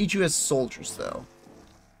 Do I need you as soldiers, though?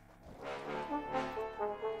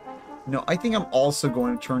 No, I think I'm also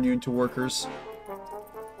going to turn you into workers.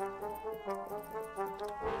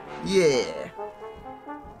 Yeah.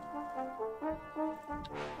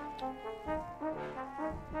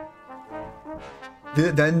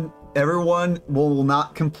 Then everyone will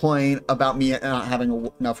not complain about me not having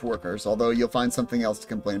enough workers, although you'll find something else to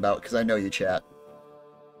complain about, because I know you, chat.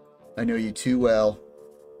 I know you too well.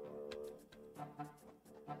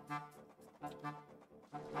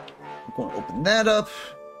 I'm going to open that up.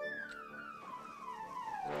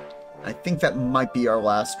 I think that might be our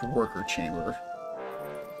last worker chamber.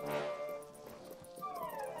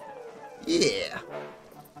 Yeah.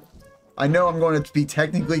 I know I'm going to be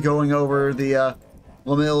technically going over the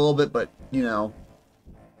limit a little bit, but, you know,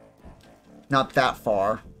 not that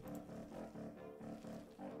far.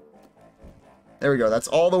 There we go. That's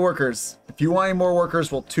all the workers. If you want any more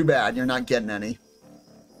workers, well, too bad. You're not getting any.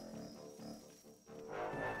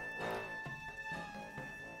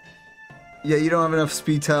 Yeah, you don't have enough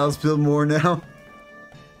speed tiles. Build more now.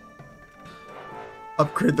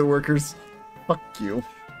 Upgrade the workers. Fuck you.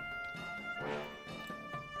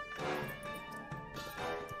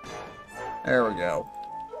 There we go.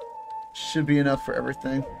 Should be enough for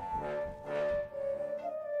everything.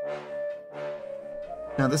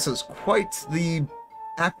 Now this is quite the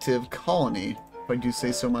active colony, if I do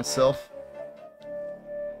say so myself.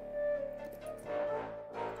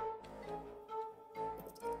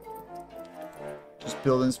 Just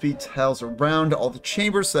building speed tiles around all the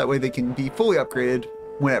chambers so that way they can be fully upgraded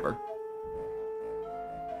whenever.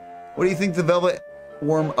 What do you think the Velvet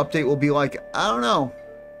Worm update will be like? I don't know.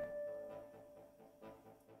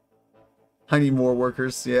 I need more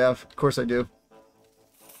workers. Yeah, of course I do.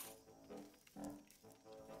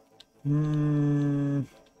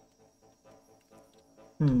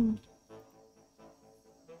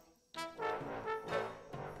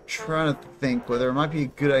 Trying to think whether it might be a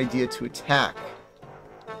good idea to attack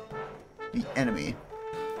the enemy.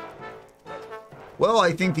 Well,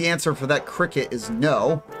 I think the answer for that cricket is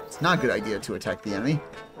no. It's not a good idea to attack the enemy.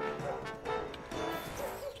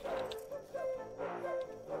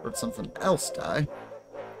 Or something else die.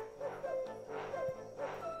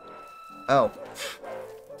 Oh.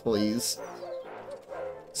 Please.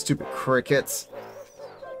 Stupid crickets.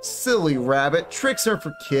 Silly rabbit. Tricks are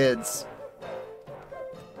for kids.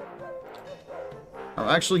 I'm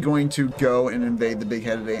actually going to go and invade the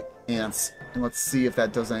big-headed ants. And let's see if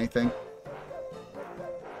that does anything.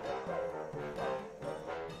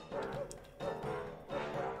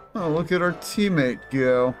 Oh, look at our teammate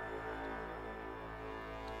go.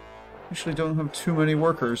 Actually don't have too many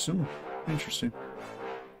workers. Ooh, interesting.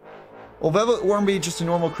 Will Velvet Worm be just a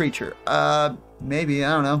normal creature? Maybe,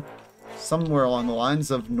 I don't know. Somewhere along the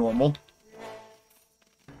lines of normal.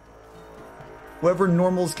 Whatever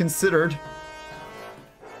normal is considered.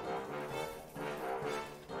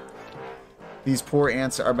 These poor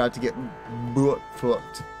ants are about to get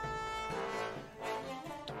butt-fucked.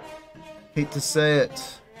 Hate to say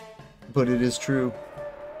it, but it is true.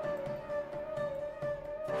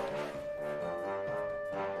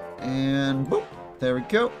 And boop, there we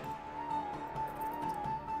go.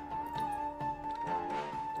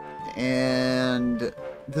 And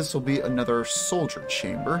this will be another soldier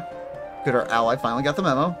chamber. Good, our ally finally got the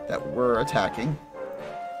memo that we're attacking.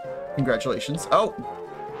 Congratulations. Oh,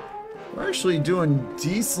 we're actually doing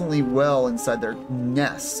decently well inside their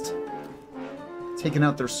nest. Taking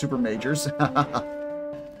out their super majors.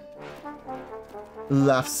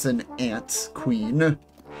 Laughs an ant queen.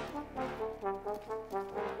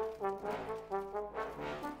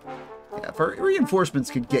 If our reinforcements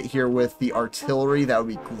could get here with the artillery, that would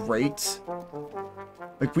be great.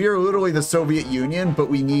 Like, we are literally the Soviet Union, but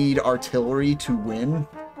we need artillery to win.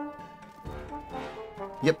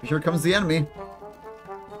 Yep, here comes the enemy.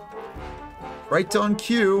 Right on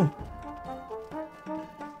cue.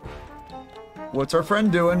 What's our friend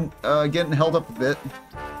doing? Getting held up a bit.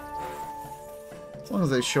 As long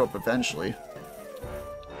as they show up eventually.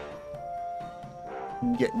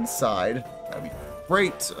 And get inside. That'd be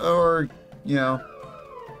great. Or, you know.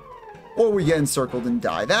 Or we get encircled and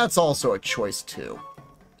die. That's also a choice, too.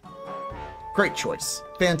 Great choice.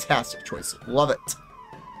 Fantastic choice. Love it.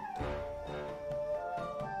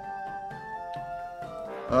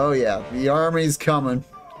 Oh, yeah. The army's coming.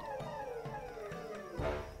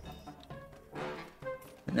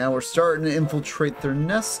 And now we're starting to infiltrate their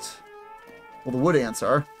nest. Well, the wood ants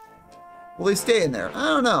are. Will they stay in there? I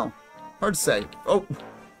don't know. Hard to say. Oh.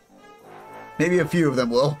 Maybe a few of them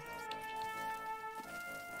will.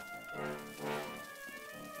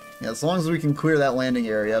 Yeah, as long as we can clear that landing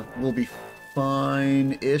area, we'll be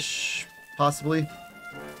fine-ish, possibly.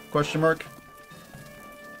 Question mark.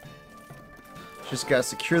 Just gotta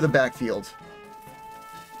secure the backfield.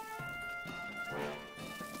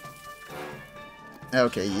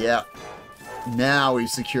 Okay, yeah. Now we've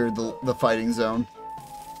secured the fighting zone.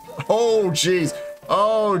 Oh, jeez.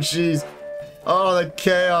 Oh, jeez. Oh, the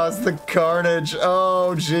chaos, the carnage.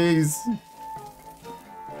 Oh, jeez.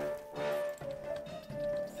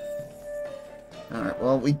 Alright,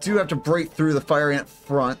 well, we do have to break through the fire ant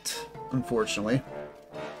front, unfortunately.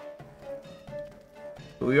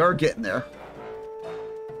 But we are getting there.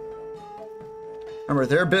 Remember,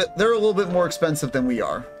 they're a little bit more expensive than we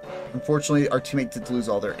are. Unfortunately, our teammate did lose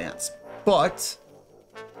all their ants. But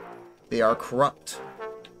they are corrupt.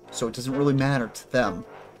 So it doesn't really matter to them.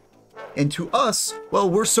 And to us, well,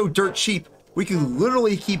 we're so dirt cheap, we can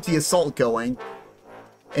literally keep the assault going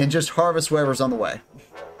and just harvest whatever's on the way.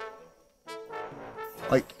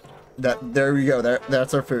 Like, that, there we go,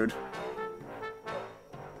 that's our food.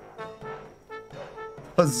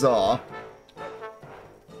 Huzzah.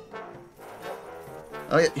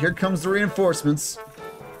 Oh yeah, here comes the reinforcements.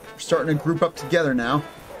 We're starting to group up together now.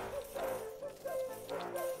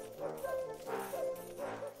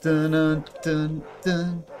 Dun dun dun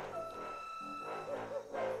dun.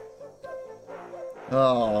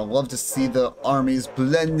 Oh, I love to see the armies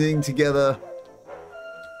blending together.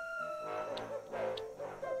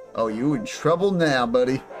 Oh, you in trouble now,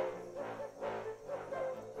 buddy.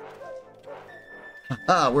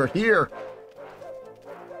 Haha, we're here.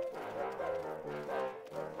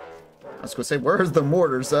 I was going to say, where's the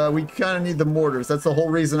mortars? We kind of need the mortars. That's the whole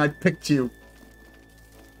reason I picked you.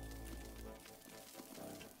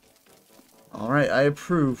 Alright, I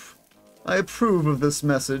approve. I approve of this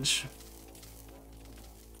message.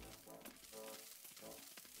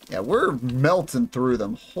 Yeah, we're melting through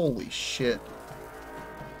them. Holy shit.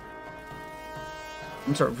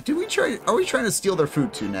 I'm sorry, are we trying to steal their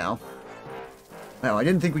food too now? No, I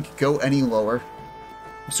didn't think we could go any lower.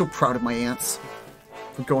 I'm so proud of my ants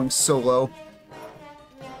for going so low.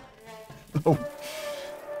 Oh,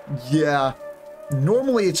 yeah.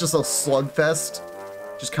 Normally it's just a slugfest.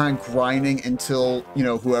 Just kind of grinding until, you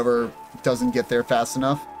know, whoever doesn't get there fast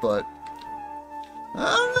enough. But,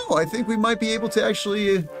 I don't know. I think we might be able to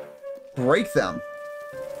actually break them.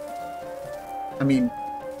 I mean,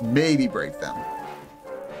 maybe break them.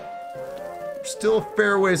 We're still a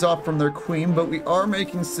fair ways off from their queen, but we are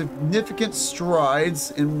making significant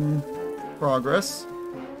strides in progress.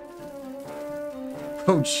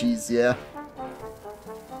 Oh, jeez, yeah.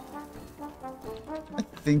 I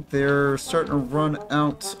think they're starting to run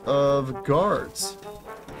out of guards.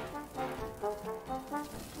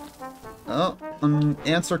 Oh,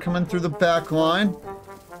 ants are coming through the back line.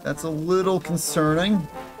 That's a little concerning.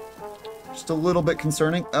 Just a little bit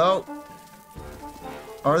concerning. Oh.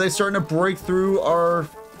 Are they starting to break through our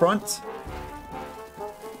front?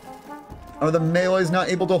 Are the melees not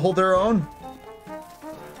able to hold their own?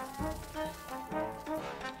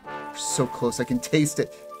 We're so close, I can taste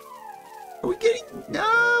it. Are we getting...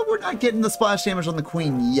 No, we're not getting the splash damage on the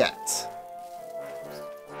queen yet.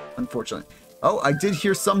 Unfortunately. Oh, I did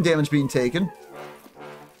hear some damage being taken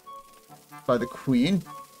by the queen.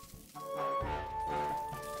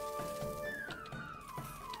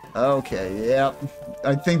 Okay, yeah.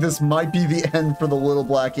 I think this might be the end for the little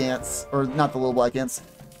black ants. Or not the little black ants.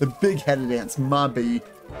 The big-headed ants. Maybe.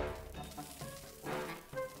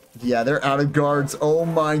 Yeah, they're out of guards. Oh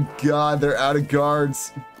my god, they're out of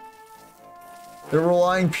guards. They're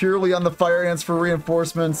relying purely on the fire ants for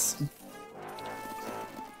reinforcements.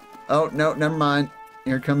 Oh, no, never mind.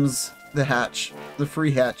 Here comes the hatch. The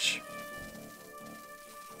free hatch.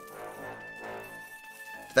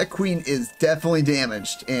 That queen is definitely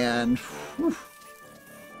damaged, and whew,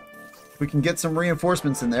 we can get some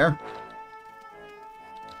reinforcements in there.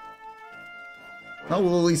 Oh,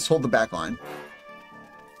 we'll at least hold the back line.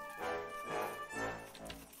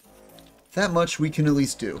 That much we can at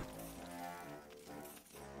least do.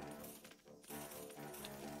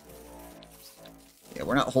 Yeah,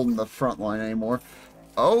 we're not holding the front line anymore.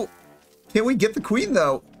 Oh, can we get the queen,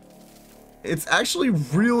 though? It's actually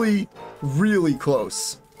really, really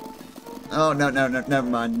close. Oh, no, no, no, never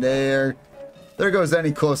mind. There goes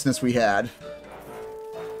any closeness we had.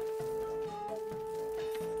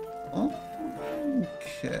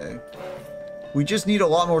 Okay. We just need a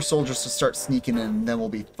lot more soldiers to start sneaking in, and then we'll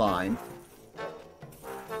be fine.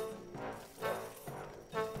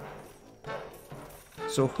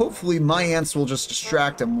 So hopefully my ants will just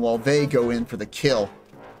distract them while they go in for the kill.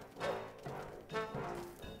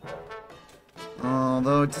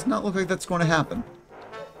 Although it does not look like that's going to happen.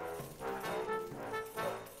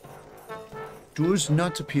 Does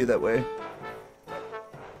not appear that way.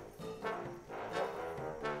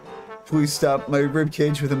 Please stop my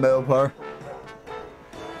ribcage with a metal bar.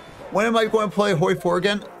 When am I going to play Hoi 4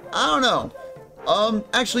 again? I don't know.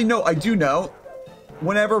 Actually, no, I do know.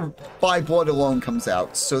 Whenever By Blood Alone comes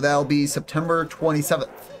out. So that'll be September 27th.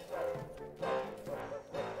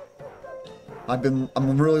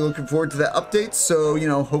 I'm really looking forward to that update. So, you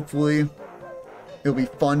know, hopefully it'll be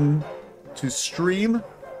fun to stream.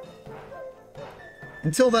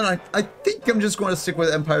 Until then, I think I'm just going to stick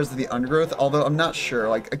with Empires of the Undergrowth, although I'm not sure.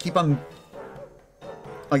 Like I keep on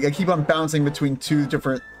bouncing between two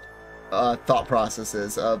different thought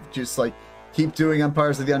processes of just like keep doing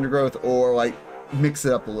Empires of the Undergrowth or like mix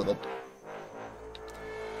it up a little.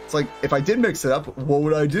 It's like if I did mix it up, what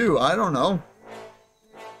would I do? I don't know.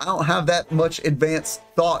 I don't have that much advanced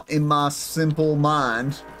thought in my simple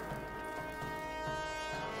mind.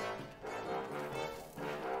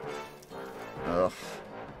 Ugh.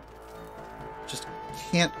 Just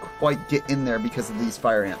can't quite get in there because of these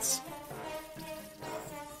fire ants.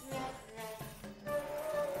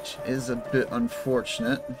 which is a bit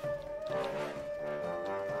unfortunate.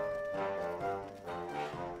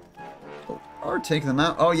 Oh, are taking them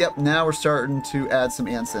out. Oh, yep, now we're starting to add some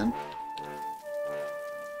ants in.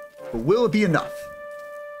 But will it be enough?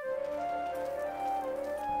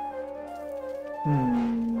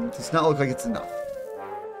 Does not look like it's enough.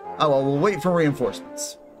 Oh, well, we'll wait for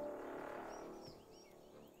reinforcements.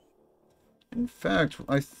 In fact,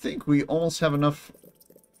 I think we almost have enough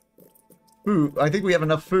food. I think we have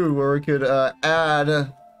enough food where we could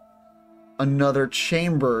add another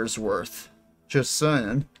chamber's worth. Just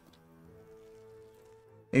saying.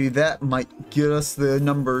 Maybe that might get us the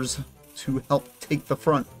numbers to help take the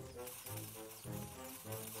front.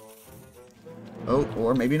 Oh,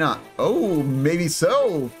 or maybe not. Oh, maybe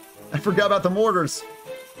so. I forgot about the mortars.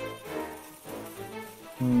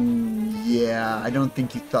 Yeah, I don't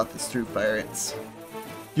think you thought this through, fire ants.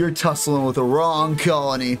 You're tussling with the wrong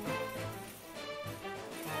colony.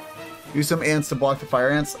 Use some ants to block the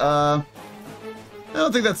fire ants. I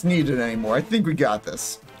don't think that's needed anymore. I think we got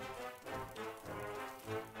this.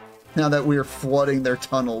 Now that we're flooding their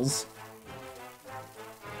tunnels.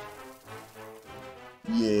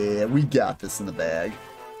 Yeah, we got this in the bag.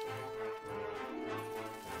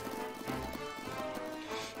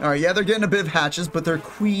 Alright, yeah, they're getting a bit of hatches, but their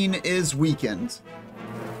queen is weakened.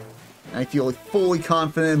 I feel fully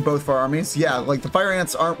confident in both of our armies. Yeah, like, the fire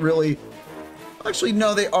ants aren't really... Actually,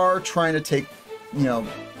 no, they are trying to take, you know,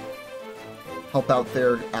 help out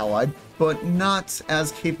their ally, but not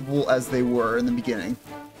as capable as they were in the beginning.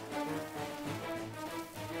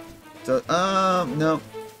 So, no.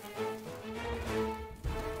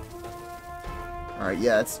 Alright,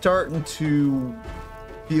 yeah, it's starting to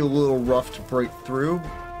be a little rough to break through.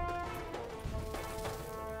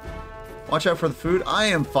 Watch out for the food. I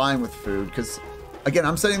am fine with food, because, again,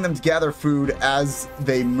 I'm setting them to gather food as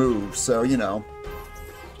they move, so, you know.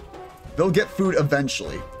 They'll get food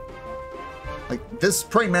eventually. Like, this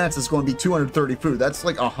praying mantis is going to be 230 food. That's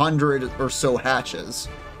like 100 or so hatches.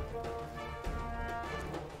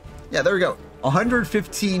 Yeah, there we go.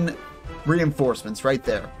 115 reinforcements right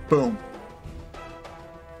there. Boom.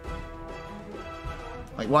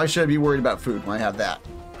 Like, why should I be worried about food when I have that?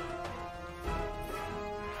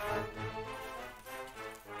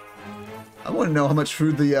 I want to know how much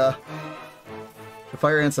food the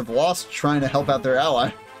fire ants have lost trying to help out their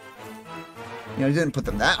ally. You know, I didn't put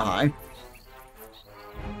them that high.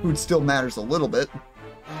 Food still matters a little bit.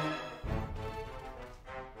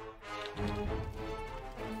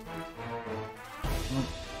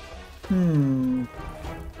 Can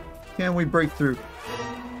we break through?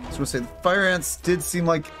 So we'll say the fire ants did seem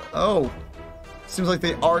like... Oh! Seems like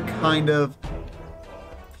they are kind of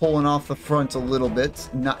pulling off the front a little bit,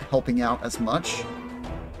 not helping out as much.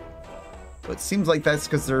 But it seems like that's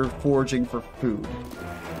because they're foraging for food.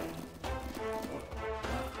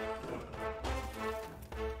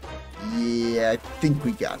 Yeah, I think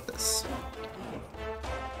we got this.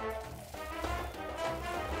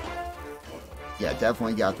 Yeah,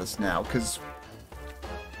 definitely got this now, because,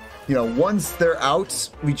 you know, once they're out,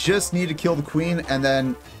 we just need to kill the queen, and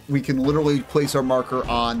then we can literally place our marker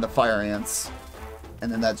on the fire ants.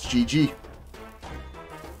 And then that's GG.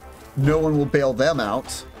 No one will bail them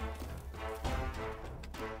out.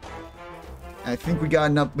 I think we got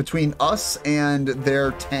enough between us and their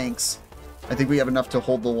tanks. I think we have enough to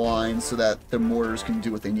hold the line so that the mortars can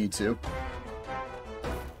do what they need to.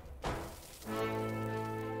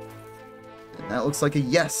 And that looks like a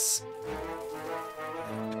yes.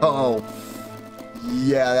 Uh-oh.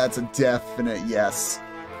 Yeah, that's a definite yes.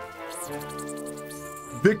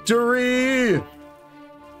 Victory!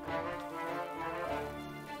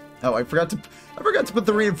 Oh, I forgot to put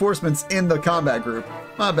the reinforcements in the combat group.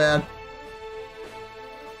 My bad.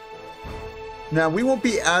 Now, we won't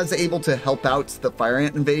be as able to help out the fire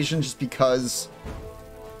ant invasion just because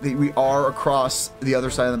we are across the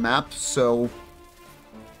other side of the map, so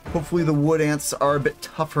hopefully the wood ants are a bit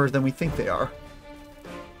tougher than we think they are.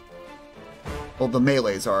 Well, the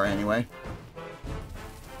melees are anyway.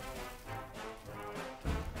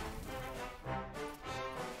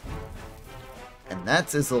 And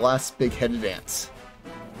that is the last big-headed ants.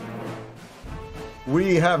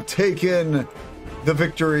 We have taken the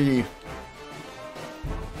victory.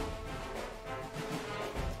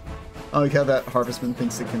 I like how that harvestman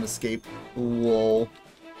thinks it can escape. Lol.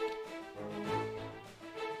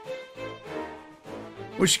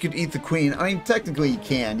 Wish you could eat the queen. I mean, technically you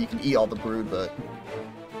can. You can eat all the brood, but...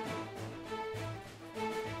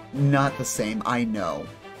 not the same, I know.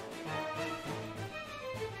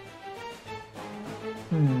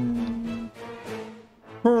 I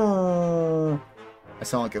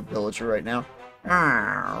sound like a villager right now.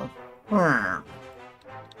 Ow. Ow.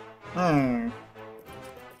 Ow.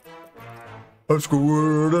 I'm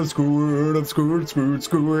scored, I'm scored, I'm scored, scored,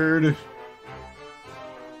 scored.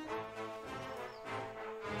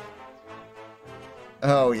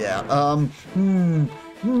 Oh yeah,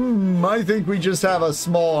 I think we just have a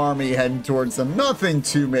small army heading towards them. Nothing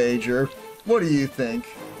too major. What do you think?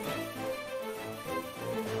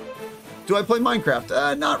 Do I play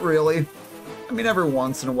Minecraft? Not really. I mean, every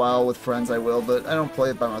once in a while with friends I will, but I don't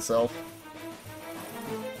play it by myself.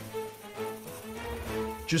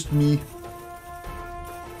 Just me.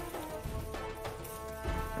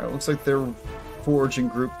 Alright, looks like their foraging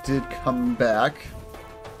group did come back.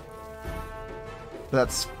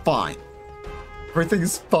 That's fine.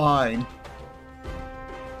 Everything's fine.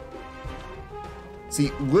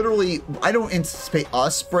 See, literally, I don't anticipate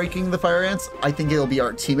us breaking the fire ants. I think it'll be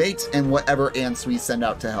our teammates and whatever ants we send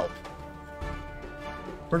out to help.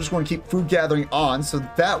 We're just going to keep food gathering on, so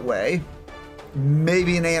that way,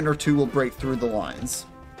 maybe an ant or two will break through the lines.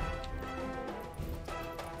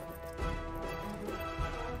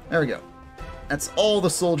 There we go. That's all the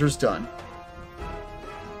soldiers done.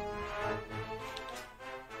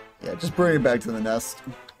 Yeah, just bring it back to the nest.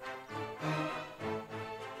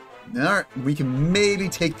 Alright, we can maybe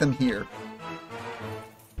take them here.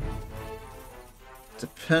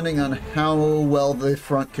 Depending on how well the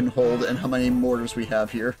front can hold and how many mortars we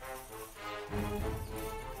have here.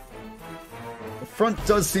 The front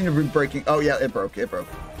does seem to be breaking. Oh yeah, it broke, it broke.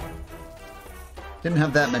 Didn't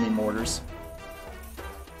have that many mortars.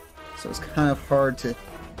 So it's kind of hard to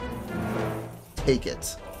take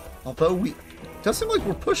it. Although it does seem like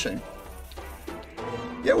we're pushing.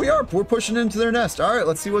 Yeah, we are. We're pushing into their nest. Alright,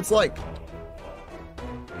 let's see what it's like.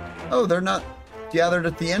 Oh, they're not gathered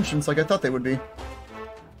at the entrance like I thought they would be.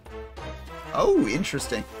 Oh,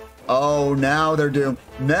 interesting. Oh, now they're doomed.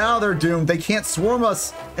 Now they're doomed. They can't swarm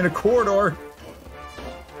us in a corridor.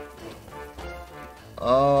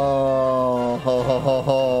 Oh, ho, ho, ho,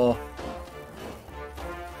 ho.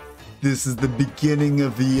 This is the beginning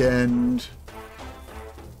of the end.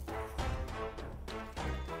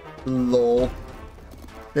 Lol.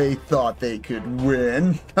 They thought they could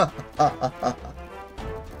win.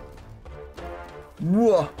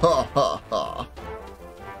 Wahahaha.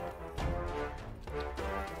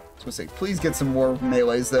 I was gonna say, please get some more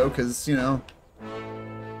melees though, because, you know,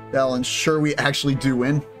 that'll ensure we actually do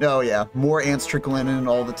win. Oh yeah, more ants trickling in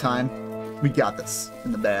all the time. We got this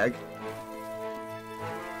in the bag.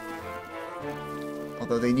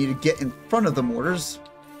 Although they need to get in front of the mortars.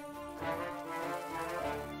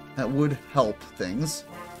 That would help things.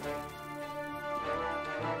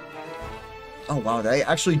 Oh wow, they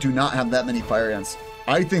actually do not have that many fire ants.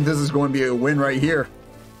 I think this is going to be a win right here.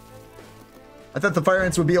 I thought the fire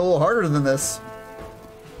ants would be a little harder than this.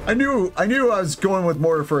 I knew I was going with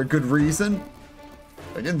mortar for a good reason.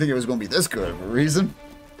 I didn't think it was going to be this good of a reason.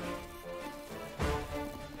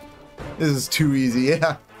 This is too easy,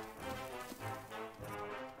 yeah.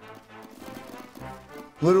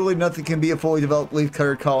 Literally nothing can be a fully developed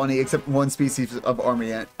leafcutter colony except one species of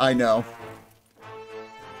army ant. I know.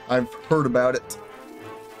 I've heard about it.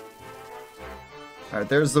 Alright,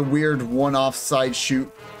 there's the weird one-off side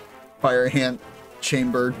shoot fire ant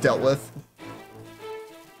chamber dealt with.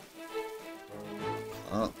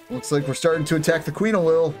 Looks like we're starting to attack the queen a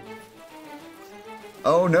little.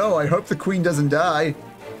 Oh no, I hope the queen doesn't die.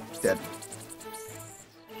 She's dead.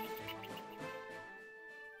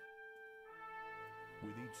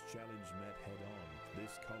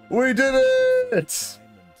 We did it!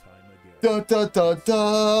 Da da da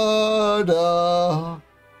da da.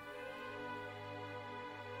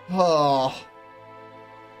 Oh.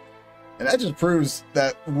 And that just proves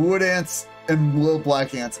that wood ants and little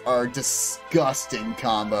black ants are a disgusting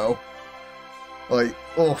combo. Like,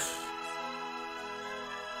 oof.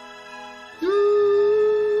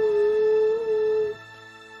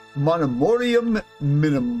 Monomorium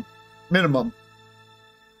minimum.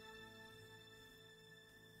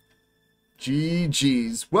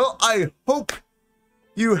 GG's. Well, I hope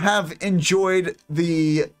you have enjoyed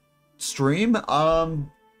the stream.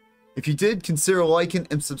 If you did, consider liking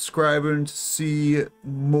and subscribing to see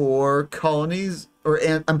more colonies or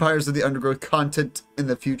Empires of the Undergrowth content in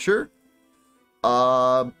the future.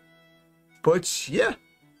 But yeah,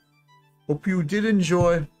 hope you did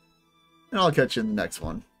enjoy, and I'll catch you in the next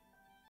one.